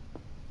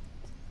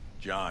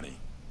 Johnny.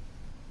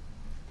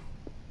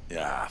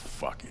 Yeah,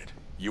 fuck it.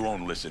 You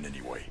won't listen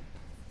anyway.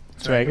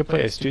 So I could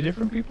play as two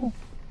different people?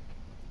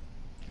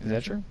 Is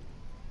that true?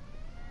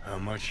 How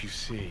much you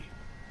see?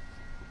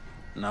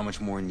 Not much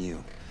more than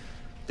you.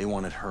 They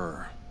wanted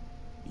her.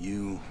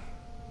 You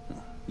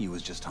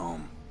was just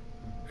home.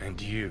 And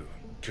you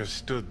just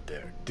stood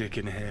there, dick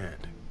in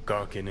hand,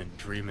 gawking and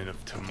dreaming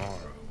of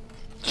tomorrow.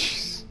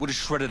 Would have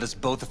shredded us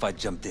both if I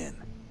jumped in.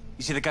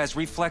 You see the guy's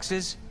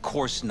reflexes?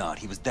 Course not.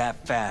 He was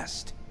that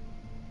fast.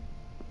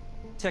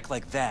 Tech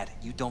like that,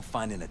 you don't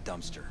find in a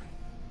dumpster.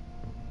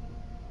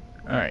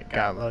 Alright,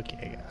 got lucky,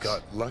 I guess.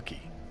 Got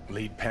lucky.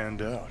 Lead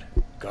panned out.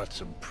 Got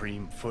some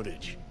preem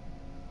footage.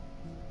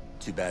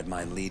 Too bad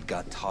my lead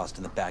got tossed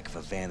in the back of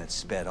a van and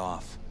sped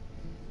off.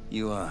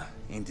 You,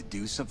 aim to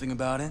do something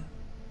about it?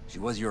 She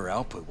was your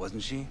output,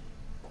 wasn't she?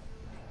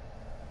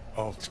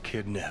 Alt's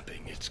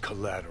kidnapping. It's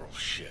collateral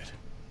shit.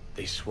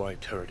 They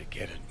swiped her to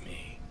get at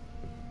me.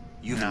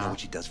 You even know what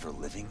she does for a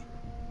living?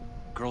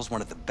 Girl's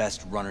one of the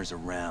best runners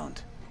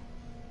around.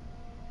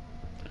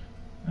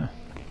 Huh.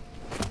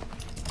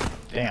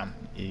 Damn,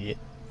 idiot.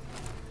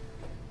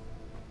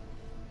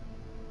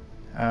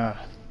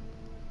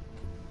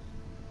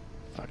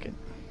 Fuck it.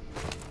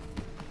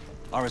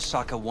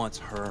 Arasaka wants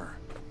her.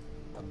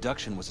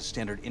 Abduction was a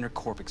standard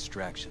intercorp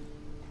extraction.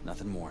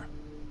 Nothing more.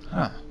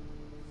 Huh.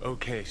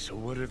 Okay, so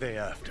what are they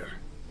after?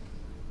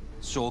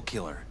 Soul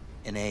Killer,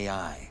 an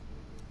AI.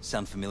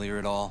 Sound familiar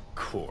at all?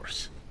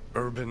 Course.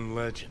 Urban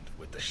legend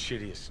with the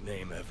shittiest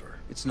name ever.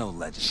 It's no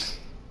legend.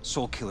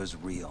 Soul Killer's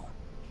real.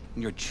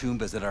 And your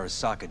Chumbas at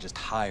Arasaka just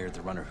hired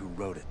the runner who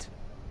wrote it.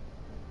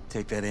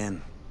 Take that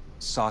in.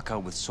 Saka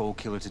with Soul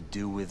Killer to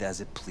do with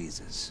as it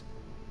pleases.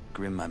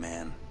 Grim, my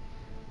man.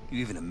 You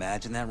even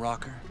imagine that,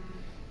 Rocker?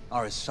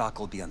 Arasaka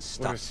will be What a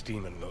unstoppable.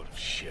 steaming load of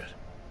shit.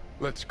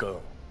 Let's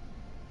go.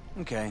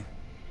 Okay.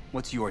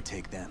 What's your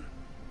take then?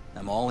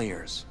 I'm all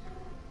ears.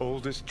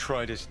 Oldest,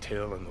 tritest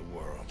tale in the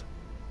world.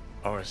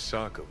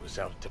 Arasaka was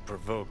out to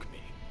provoke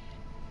me.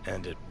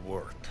 And it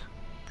worked.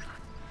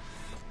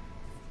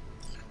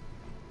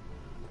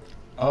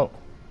 Oh.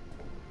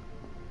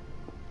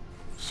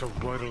 So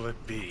what'll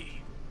it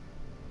be?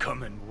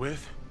 Coming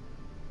with?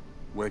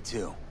 Where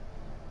to?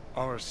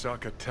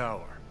 Arasaka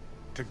Tower.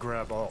 To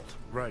grab Alt.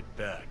 Right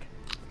back.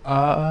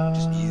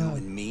 Just you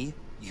and me?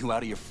 You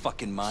out of your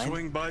fucking mind?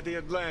 Swing by the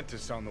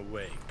Atlantis on the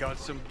way. Got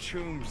some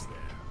chooms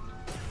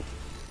there.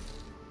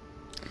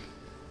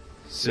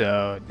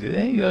 So, did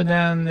they go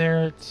down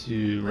there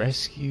to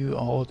rescue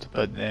Alt?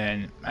 But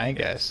then, my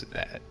guess is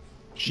that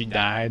she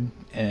died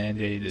and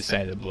they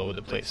decided to blow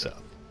the place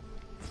up.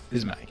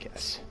 Is my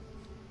guess.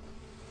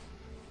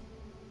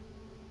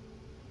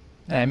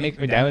 That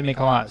would make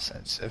a lot of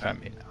sense, if I'm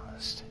being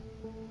honest.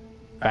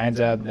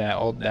 Finds out that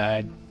Alt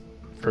died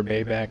for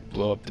payback,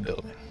 blow up the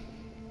building.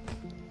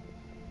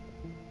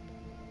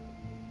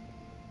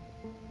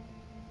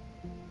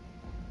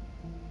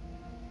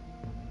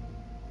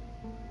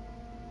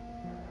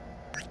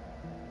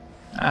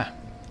 Ah.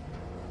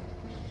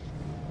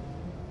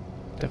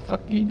 What the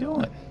fuck are you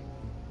doing?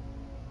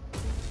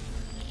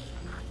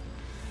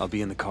 I'll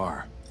be in the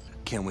car.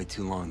 Can't wait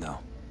too long, though.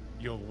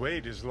 You'll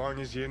wait as long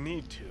as you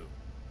need to.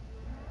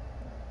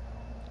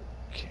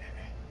 Okay.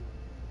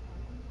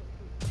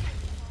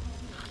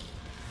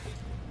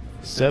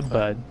 Sub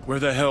bud. Where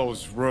the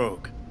hell's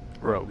Rogue?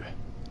 Rogue.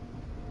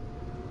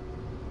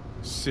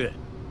 Sit.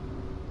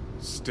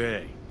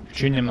 Stay. You're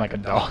treating him like a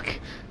dog.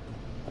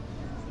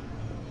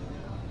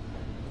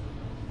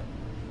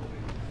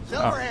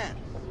 Silverhand,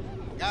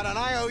 got an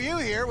IOU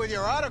here with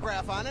your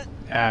autograph on it.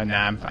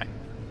 Nah, I'm fine.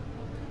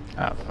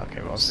 Oh, fuck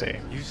it, we'll see.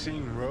 You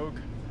seen Rogue?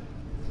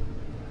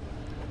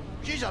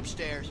 She's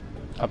upstairs.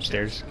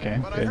 Upstairs, okay,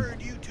 But good. I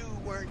heard you two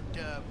weren't,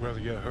 Well,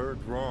 you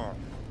heard wrong.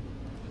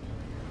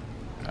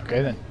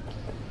 Okay then.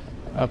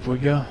 Up we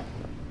go.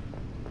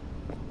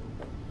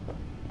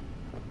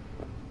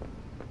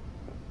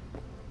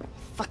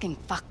 Fucking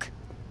fuck.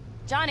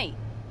 Johnny,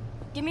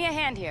 give me a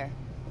hand here.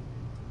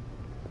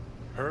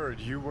 Heard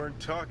you weren't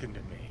talking to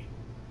me.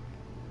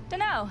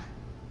 Dunno.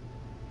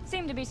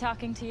 Seem to be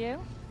talking to you.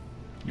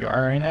 You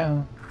are right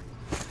now.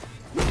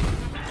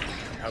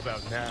 How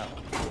about now?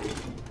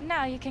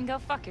 Now you can go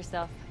fuck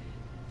yourself.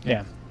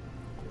 Yeah.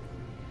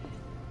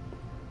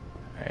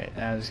 Alright,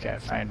 now I just gotta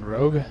find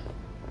Rogue.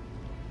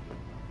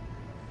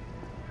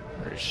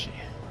 Where is she?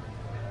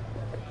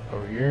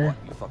 Over here?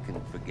 You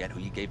fucking forget who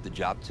you gave the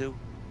job to?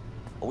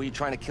 Or were you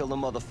trying to kill the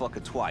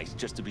motherfucker twice,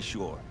 just to be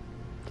sure?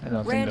 I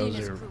don't think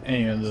those are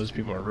any of those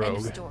people are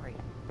Rogue.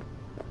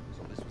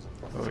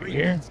 Over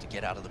here? To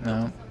get out of the No.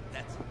 building.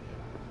 That's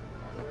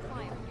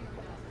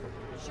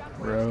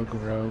Rogue,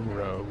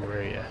 where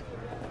are ya?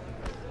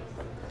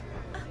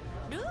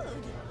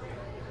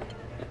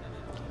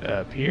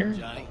 Up here?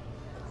 Johnny.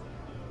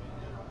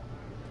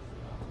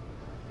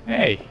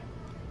 Hey!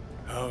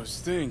 How's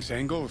things,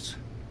 Engels?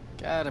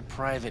 Got a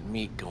private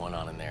meet going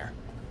on in there.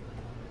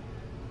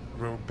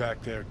 Rogue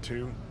back there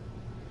too?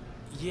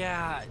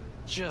 Yeah,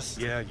 just...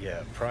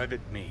 Yeah,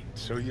 private meet,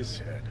 so you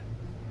said.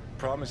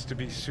 Promise to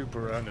be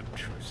super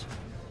unobtrusive.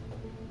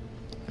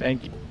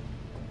 Thank you.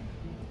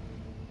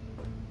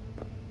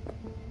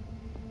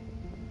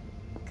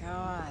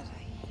 God,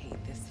 I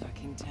hate this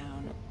fucking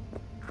town.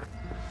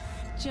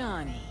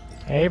 Johnny.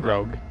 Hey,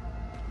 Rogue.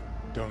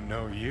 Don't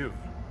know you.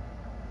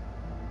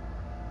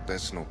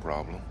 That's no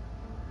problem.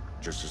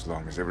 Just as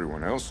long as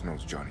everyone else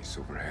knows Johnny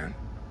Silverhand.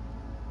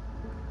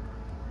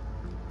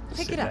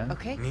 Pick it up,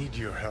 okay? Need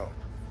your help.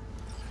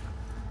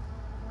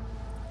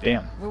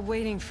 Damn. We're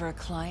waiting for a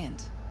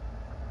client.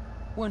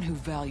 One who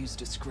values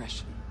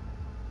discretion.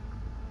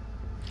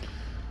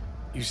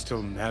 You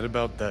still mad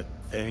about that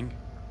thing?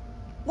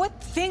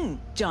 What thing,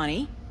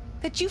 Johnny?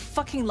 That you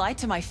fucking lied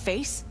to my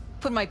face?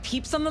 Put my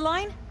peeps on the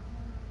line?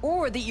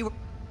 Or that you're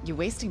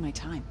wasting my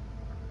time.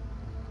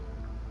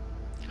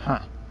 Huh.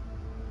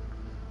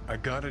 I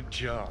got a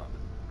job.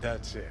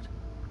 That's it.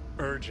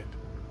 Urgent,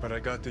 but I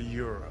got the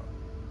euro.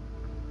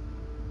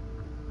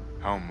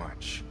 How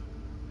much?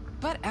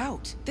 Butt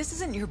out. This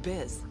isn't your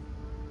biz.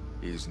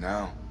 Is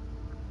now.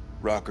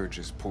 Rocker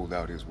just pulled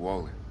out his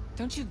wallet.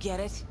 Don't you get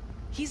it?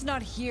 He's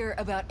not here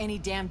about any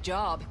damn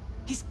job.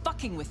 He's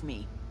fucking with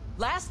me.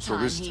 Last So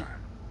time this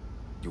time,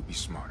 you'll be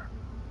smarter.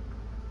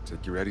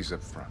 Take your eddies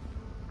up front.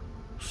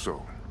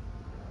 So,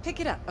 Pick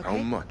it up, okay? how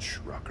much,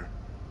 Rocker?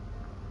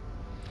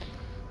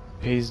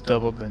 Pays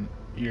double than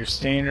your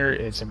standard.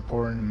 It's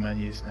important.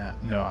 Money is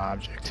not no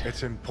object.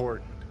 It's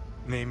important.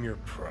 Name your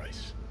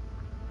price.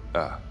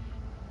 Ah.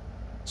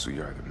 So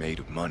you're either made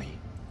of money,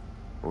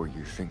 or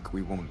you think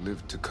we won't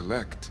live to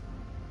collect.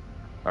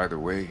 Either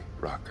way,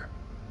 Rocker,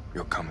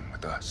 you're coming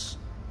with us.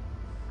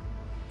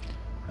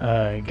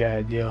 Got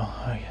a deal.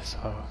 I guess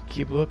I'll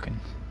keep looking.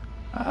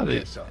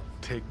 Guess I'll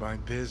take my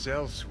biz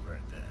elsewhere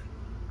then.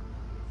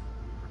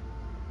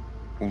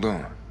 Hold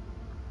on.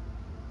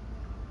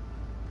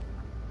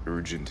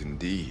 Urgent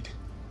indeed.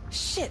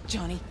 Shit,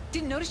 Johnny.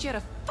 Didn't notice you had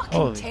a fucking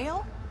Holy.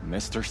 tail?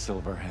 Mr.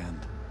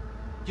 Silverhand,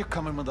 you're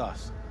coming with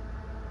us.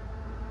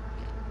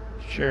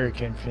 Sure,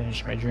 can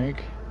finish my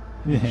drink.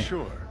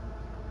 Sure.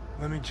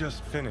 Let me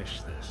just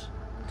finish this.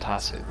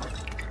 Toss it.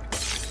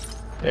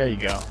 There you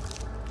go.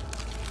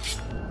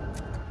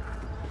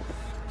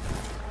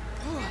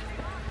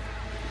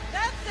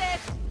 That's it!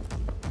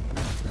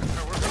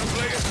 We're gonna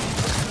play it.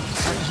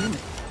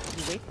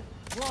 You wait.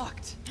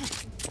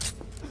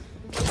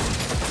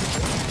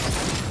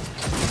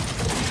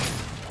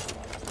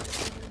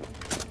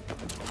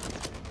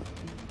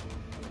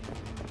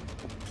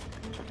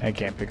 I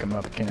can't pick him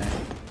up, can I?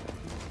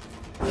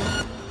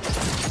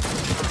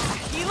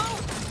 Kilo?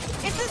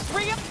 Is this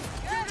real?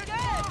 Good,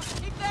 good.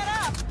 Keep that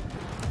up.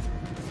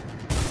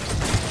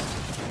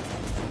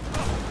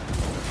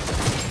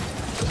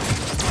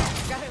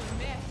 Gotta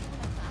admit.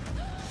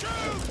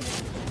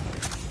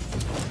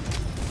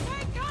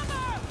 Take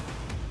cover!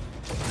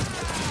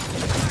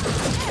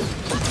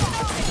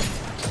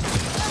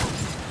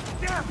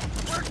 Damn,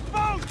 we're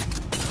exposed!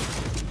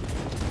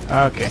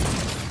 Okay.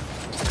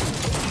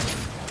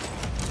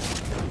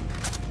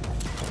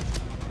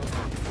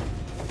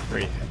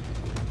 Great.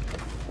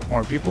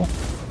 More people?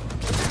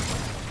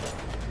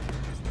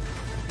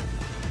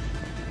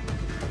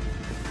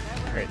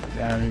 Great,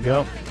 down we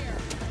go.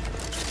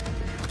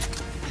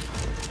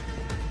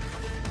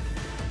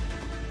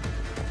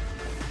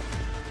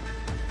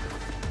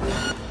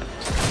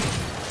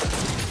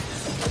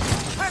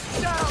 Head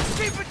down!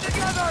 Keep it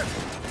together!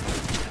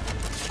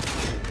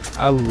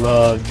 I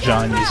love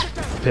Johnny's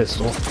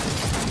pistol.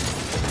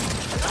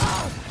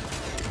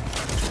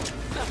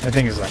 That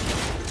thing is like,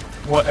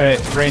 what?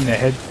 Right in the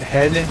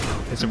head.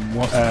 It's a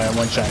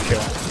one-shot kill.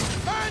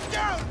 Man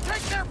down!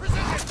 Take their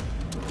position!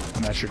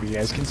 I'm not sure if you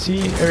guys can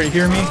see or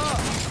hear me.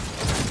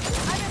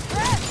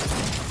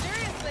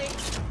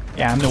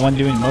 Yeah, I'm the one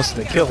doing most of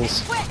the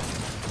kills.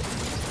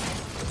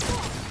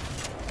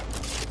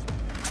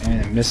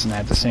 And I'm missing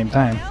at the same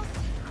time.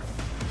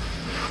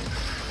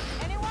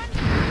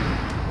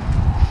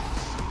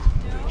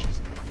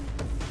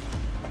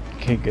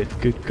 Okay, good,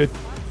 good, good.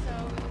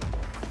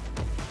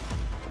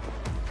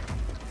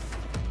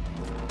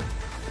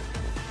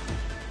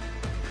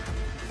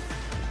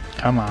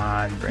 Come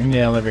on, bring the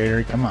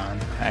elevator. Come on.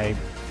 There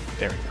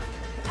we go.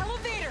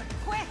 Elevator,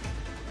 quick!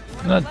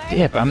 I'm not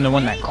dip. I'm the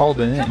one that called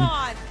it in. Come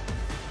on!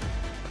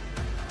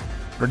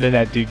 Where did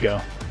that dude go?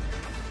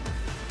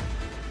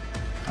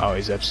 Oh,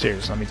 he's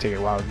upstairs. Let me take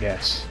a wild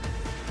guess.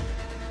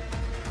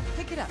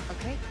 Pick it up,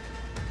 okay?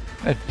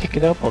 Pick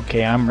it up,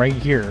 okay? I'm right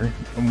here,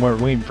 and we're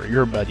waiting for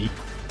your buddy.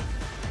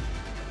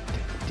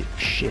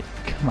 Shit,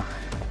 come on.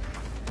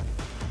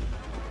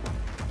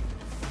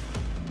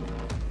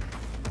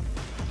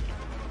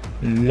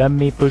 Let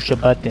me push a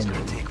button. It's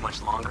gonna take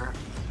much longer.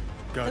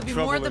 Got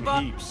trouble in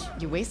heaps.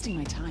 You're wasting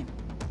my time.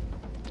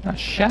 Now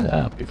shut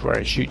up before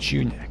I shoot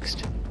you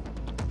next.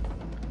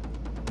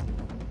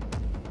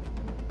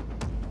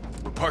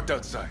 We're parked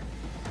outside.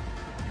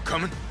 You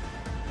coming?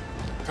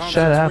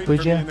 Shut up,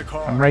 would ya?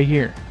 I'm right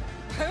here.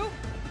 Who?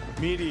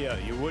 Media,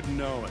 you wouldn't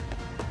know it.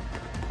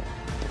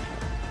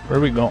 Where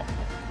are we going?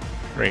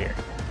 Right here.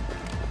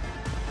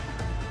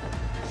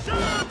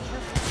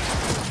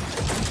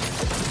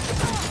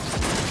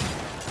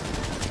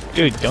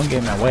 Dude, don't get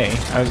in my way.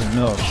 I was in the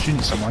middle of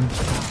shooting someone.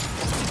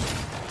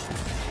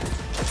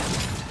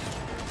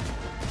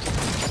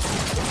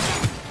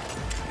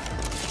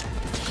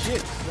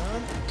 Shit,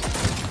 son.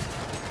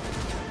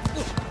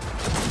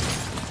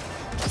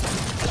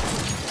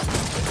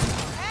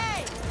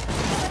 Hey!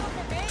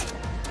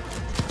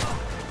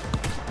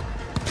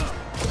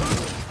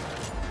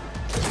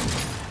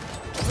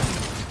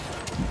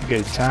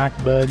 Good talk,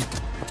 bud.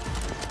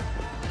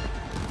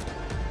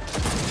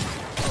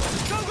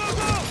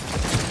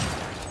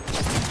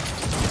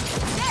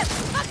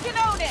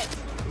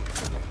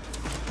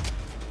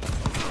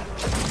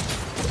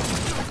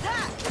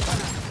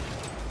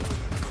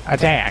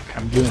 Attack!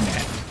 I'm doing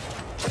that.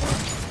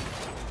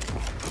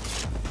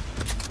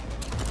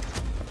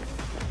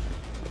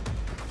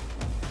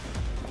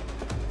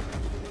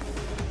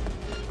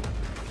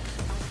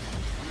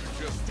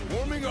 Just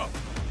warming up.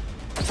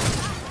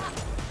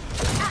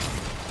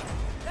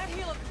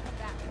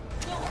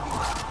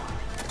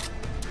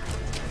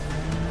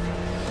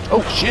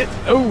 Oh shit!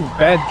 Oh,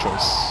 bad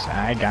choice.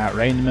 I got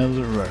right in the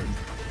middle of the road.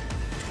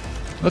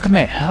 Look at my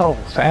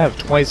health. I have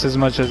twice as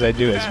much as I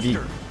do as V.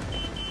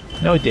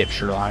 No dip,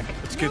 Sherlock.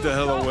 Let's get the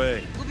hell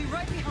away. We'll be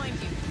right behind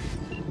you.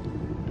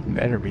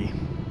 Better be.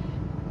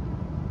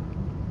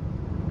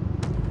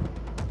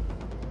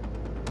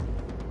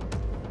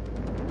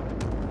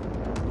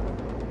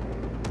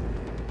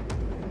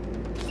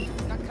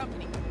 Got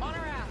company. On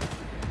our ass.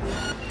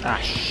 Ah,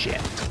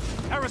 shit.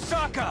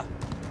 Arasaka!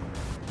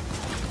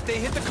 If they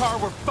hit the car,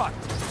 we're fucked.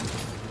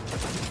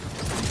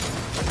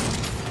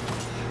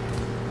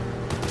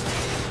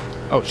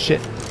 Oh,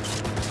 shit.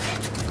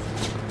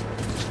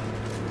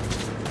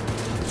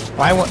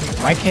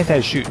 Why can't I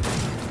shoot?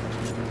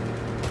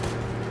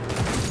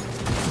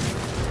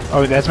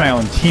 Oh, that's my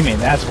own teammate,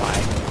 that's why.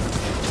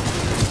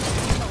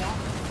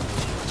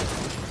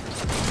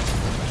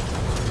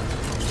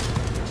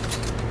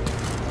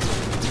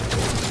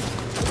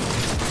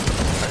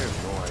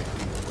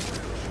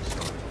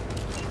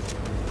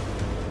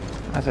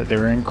 I thought they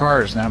were in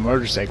cars, not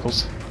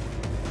motorcycles.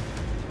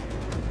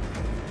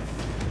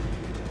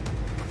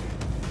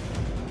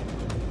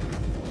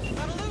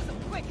 Gotta lose them,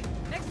 quick.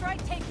 Next ride,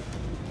 take it.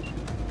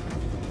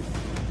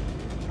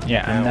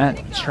 Yeah,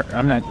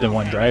 I'm not the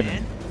one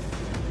driving.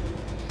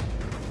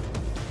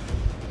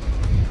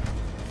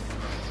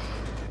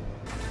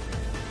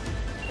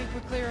 I think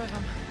we're clear of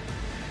them.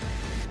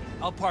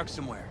 I'll park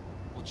somewhere.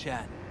 We'll We'll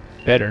chat.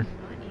 Better.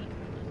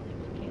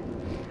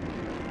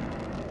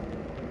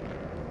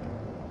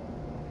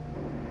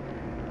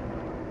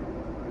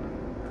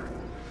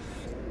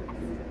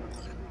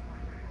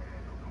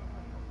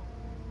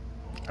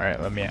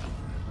 Alright, let me out.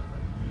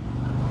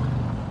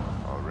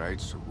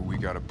 Alright, so who we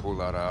gotta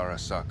pull out of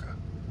Arasaka?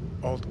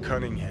 Alt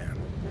Cunningham,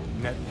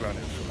 net runner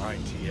from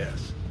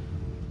ITS.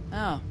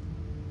 Oh.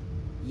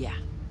 Yeah.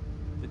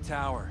 The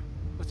tower.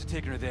 What's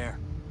taking her there?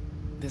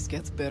 This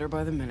gets better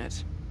by the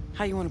minute.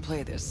 How you want to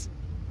play this?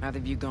 Either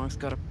of you gonks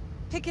gotta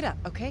pick it up,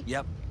 okay?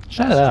 Yep.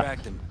 Shut up.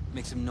 Distract him.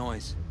 Make some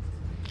noise.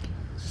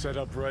 Set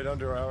up right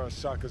under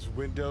Arasaka's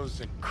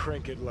windows and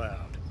crank it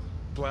loud.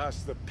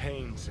 Blast the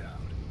panes out.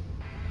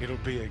 It'll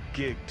be a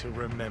gig to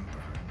remember.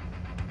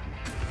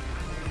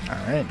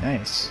 Alright,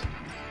 nice.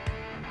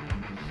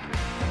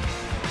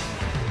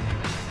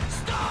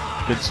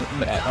 Good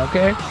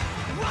okay.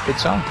 Good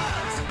song.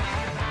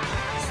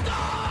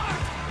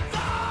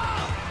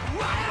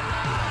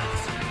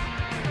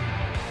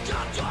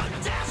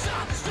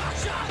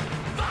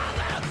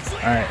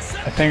 Alright,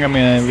 I think I'm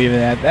gonna leave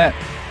it at that.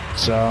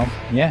 So,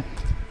 yeah.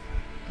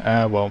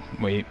 Well,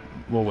 wait.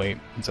 We'll wait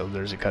until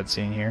there's a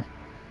cutscene here.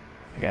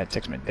 I gotta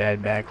text my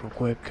dad back real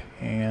quick,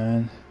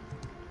 and...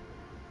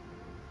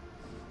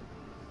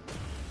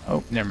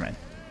 Oh, never mind.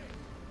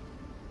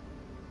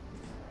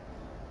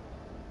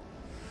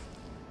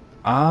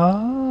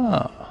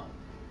 Ah.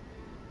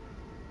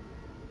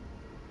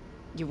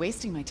 You're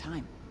wasting my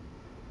time.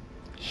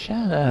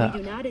 Shut up.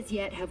 We do not as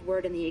yet have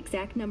word on the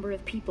exact number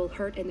of people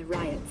hurt in the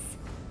riots.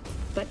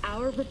 But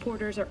our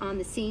reporters are on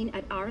the scene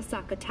at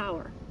Arasaka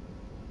Tower.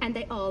 And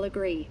they all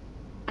agree.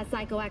 A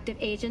psychoactive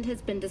agent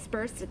has been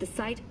dispersed at the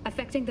site,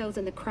 affecting those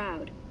in the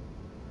crowd.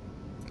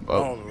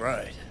 All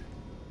right.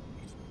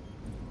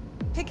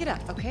 Pick it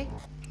up, okay?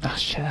 Oh,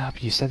 shut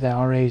up. You said that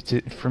already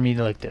for me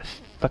to like the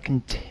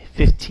fucking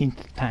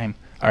 15th time.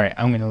 Alright,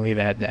 I'm gonna leave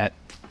it at that.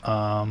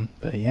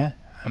 But yeah,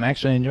 I'm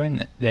actually enjoying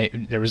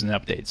it. There was an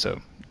update, so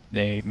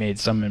they made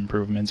some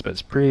improvements, but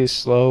it's pretty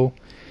slow.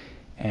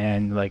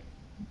 And like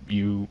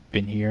you've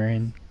been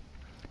hearing,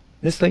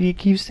 this lady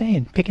keeps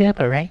saying, pick it up,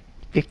 alright?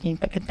 15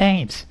 fucking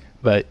times.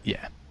 But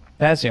yeah,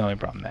 that's the only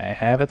problem that I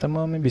have at the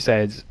moment,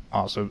 besides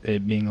also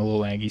it being a little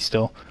laggy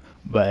still.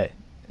 But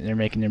they're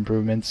making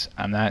improvements.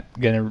 I'm not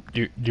gonna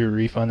do a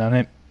refund on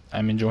it.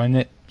 I'm enjoying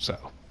it, so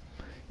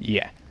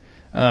yeah.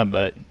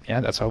 But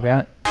yeah, that's all we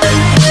got.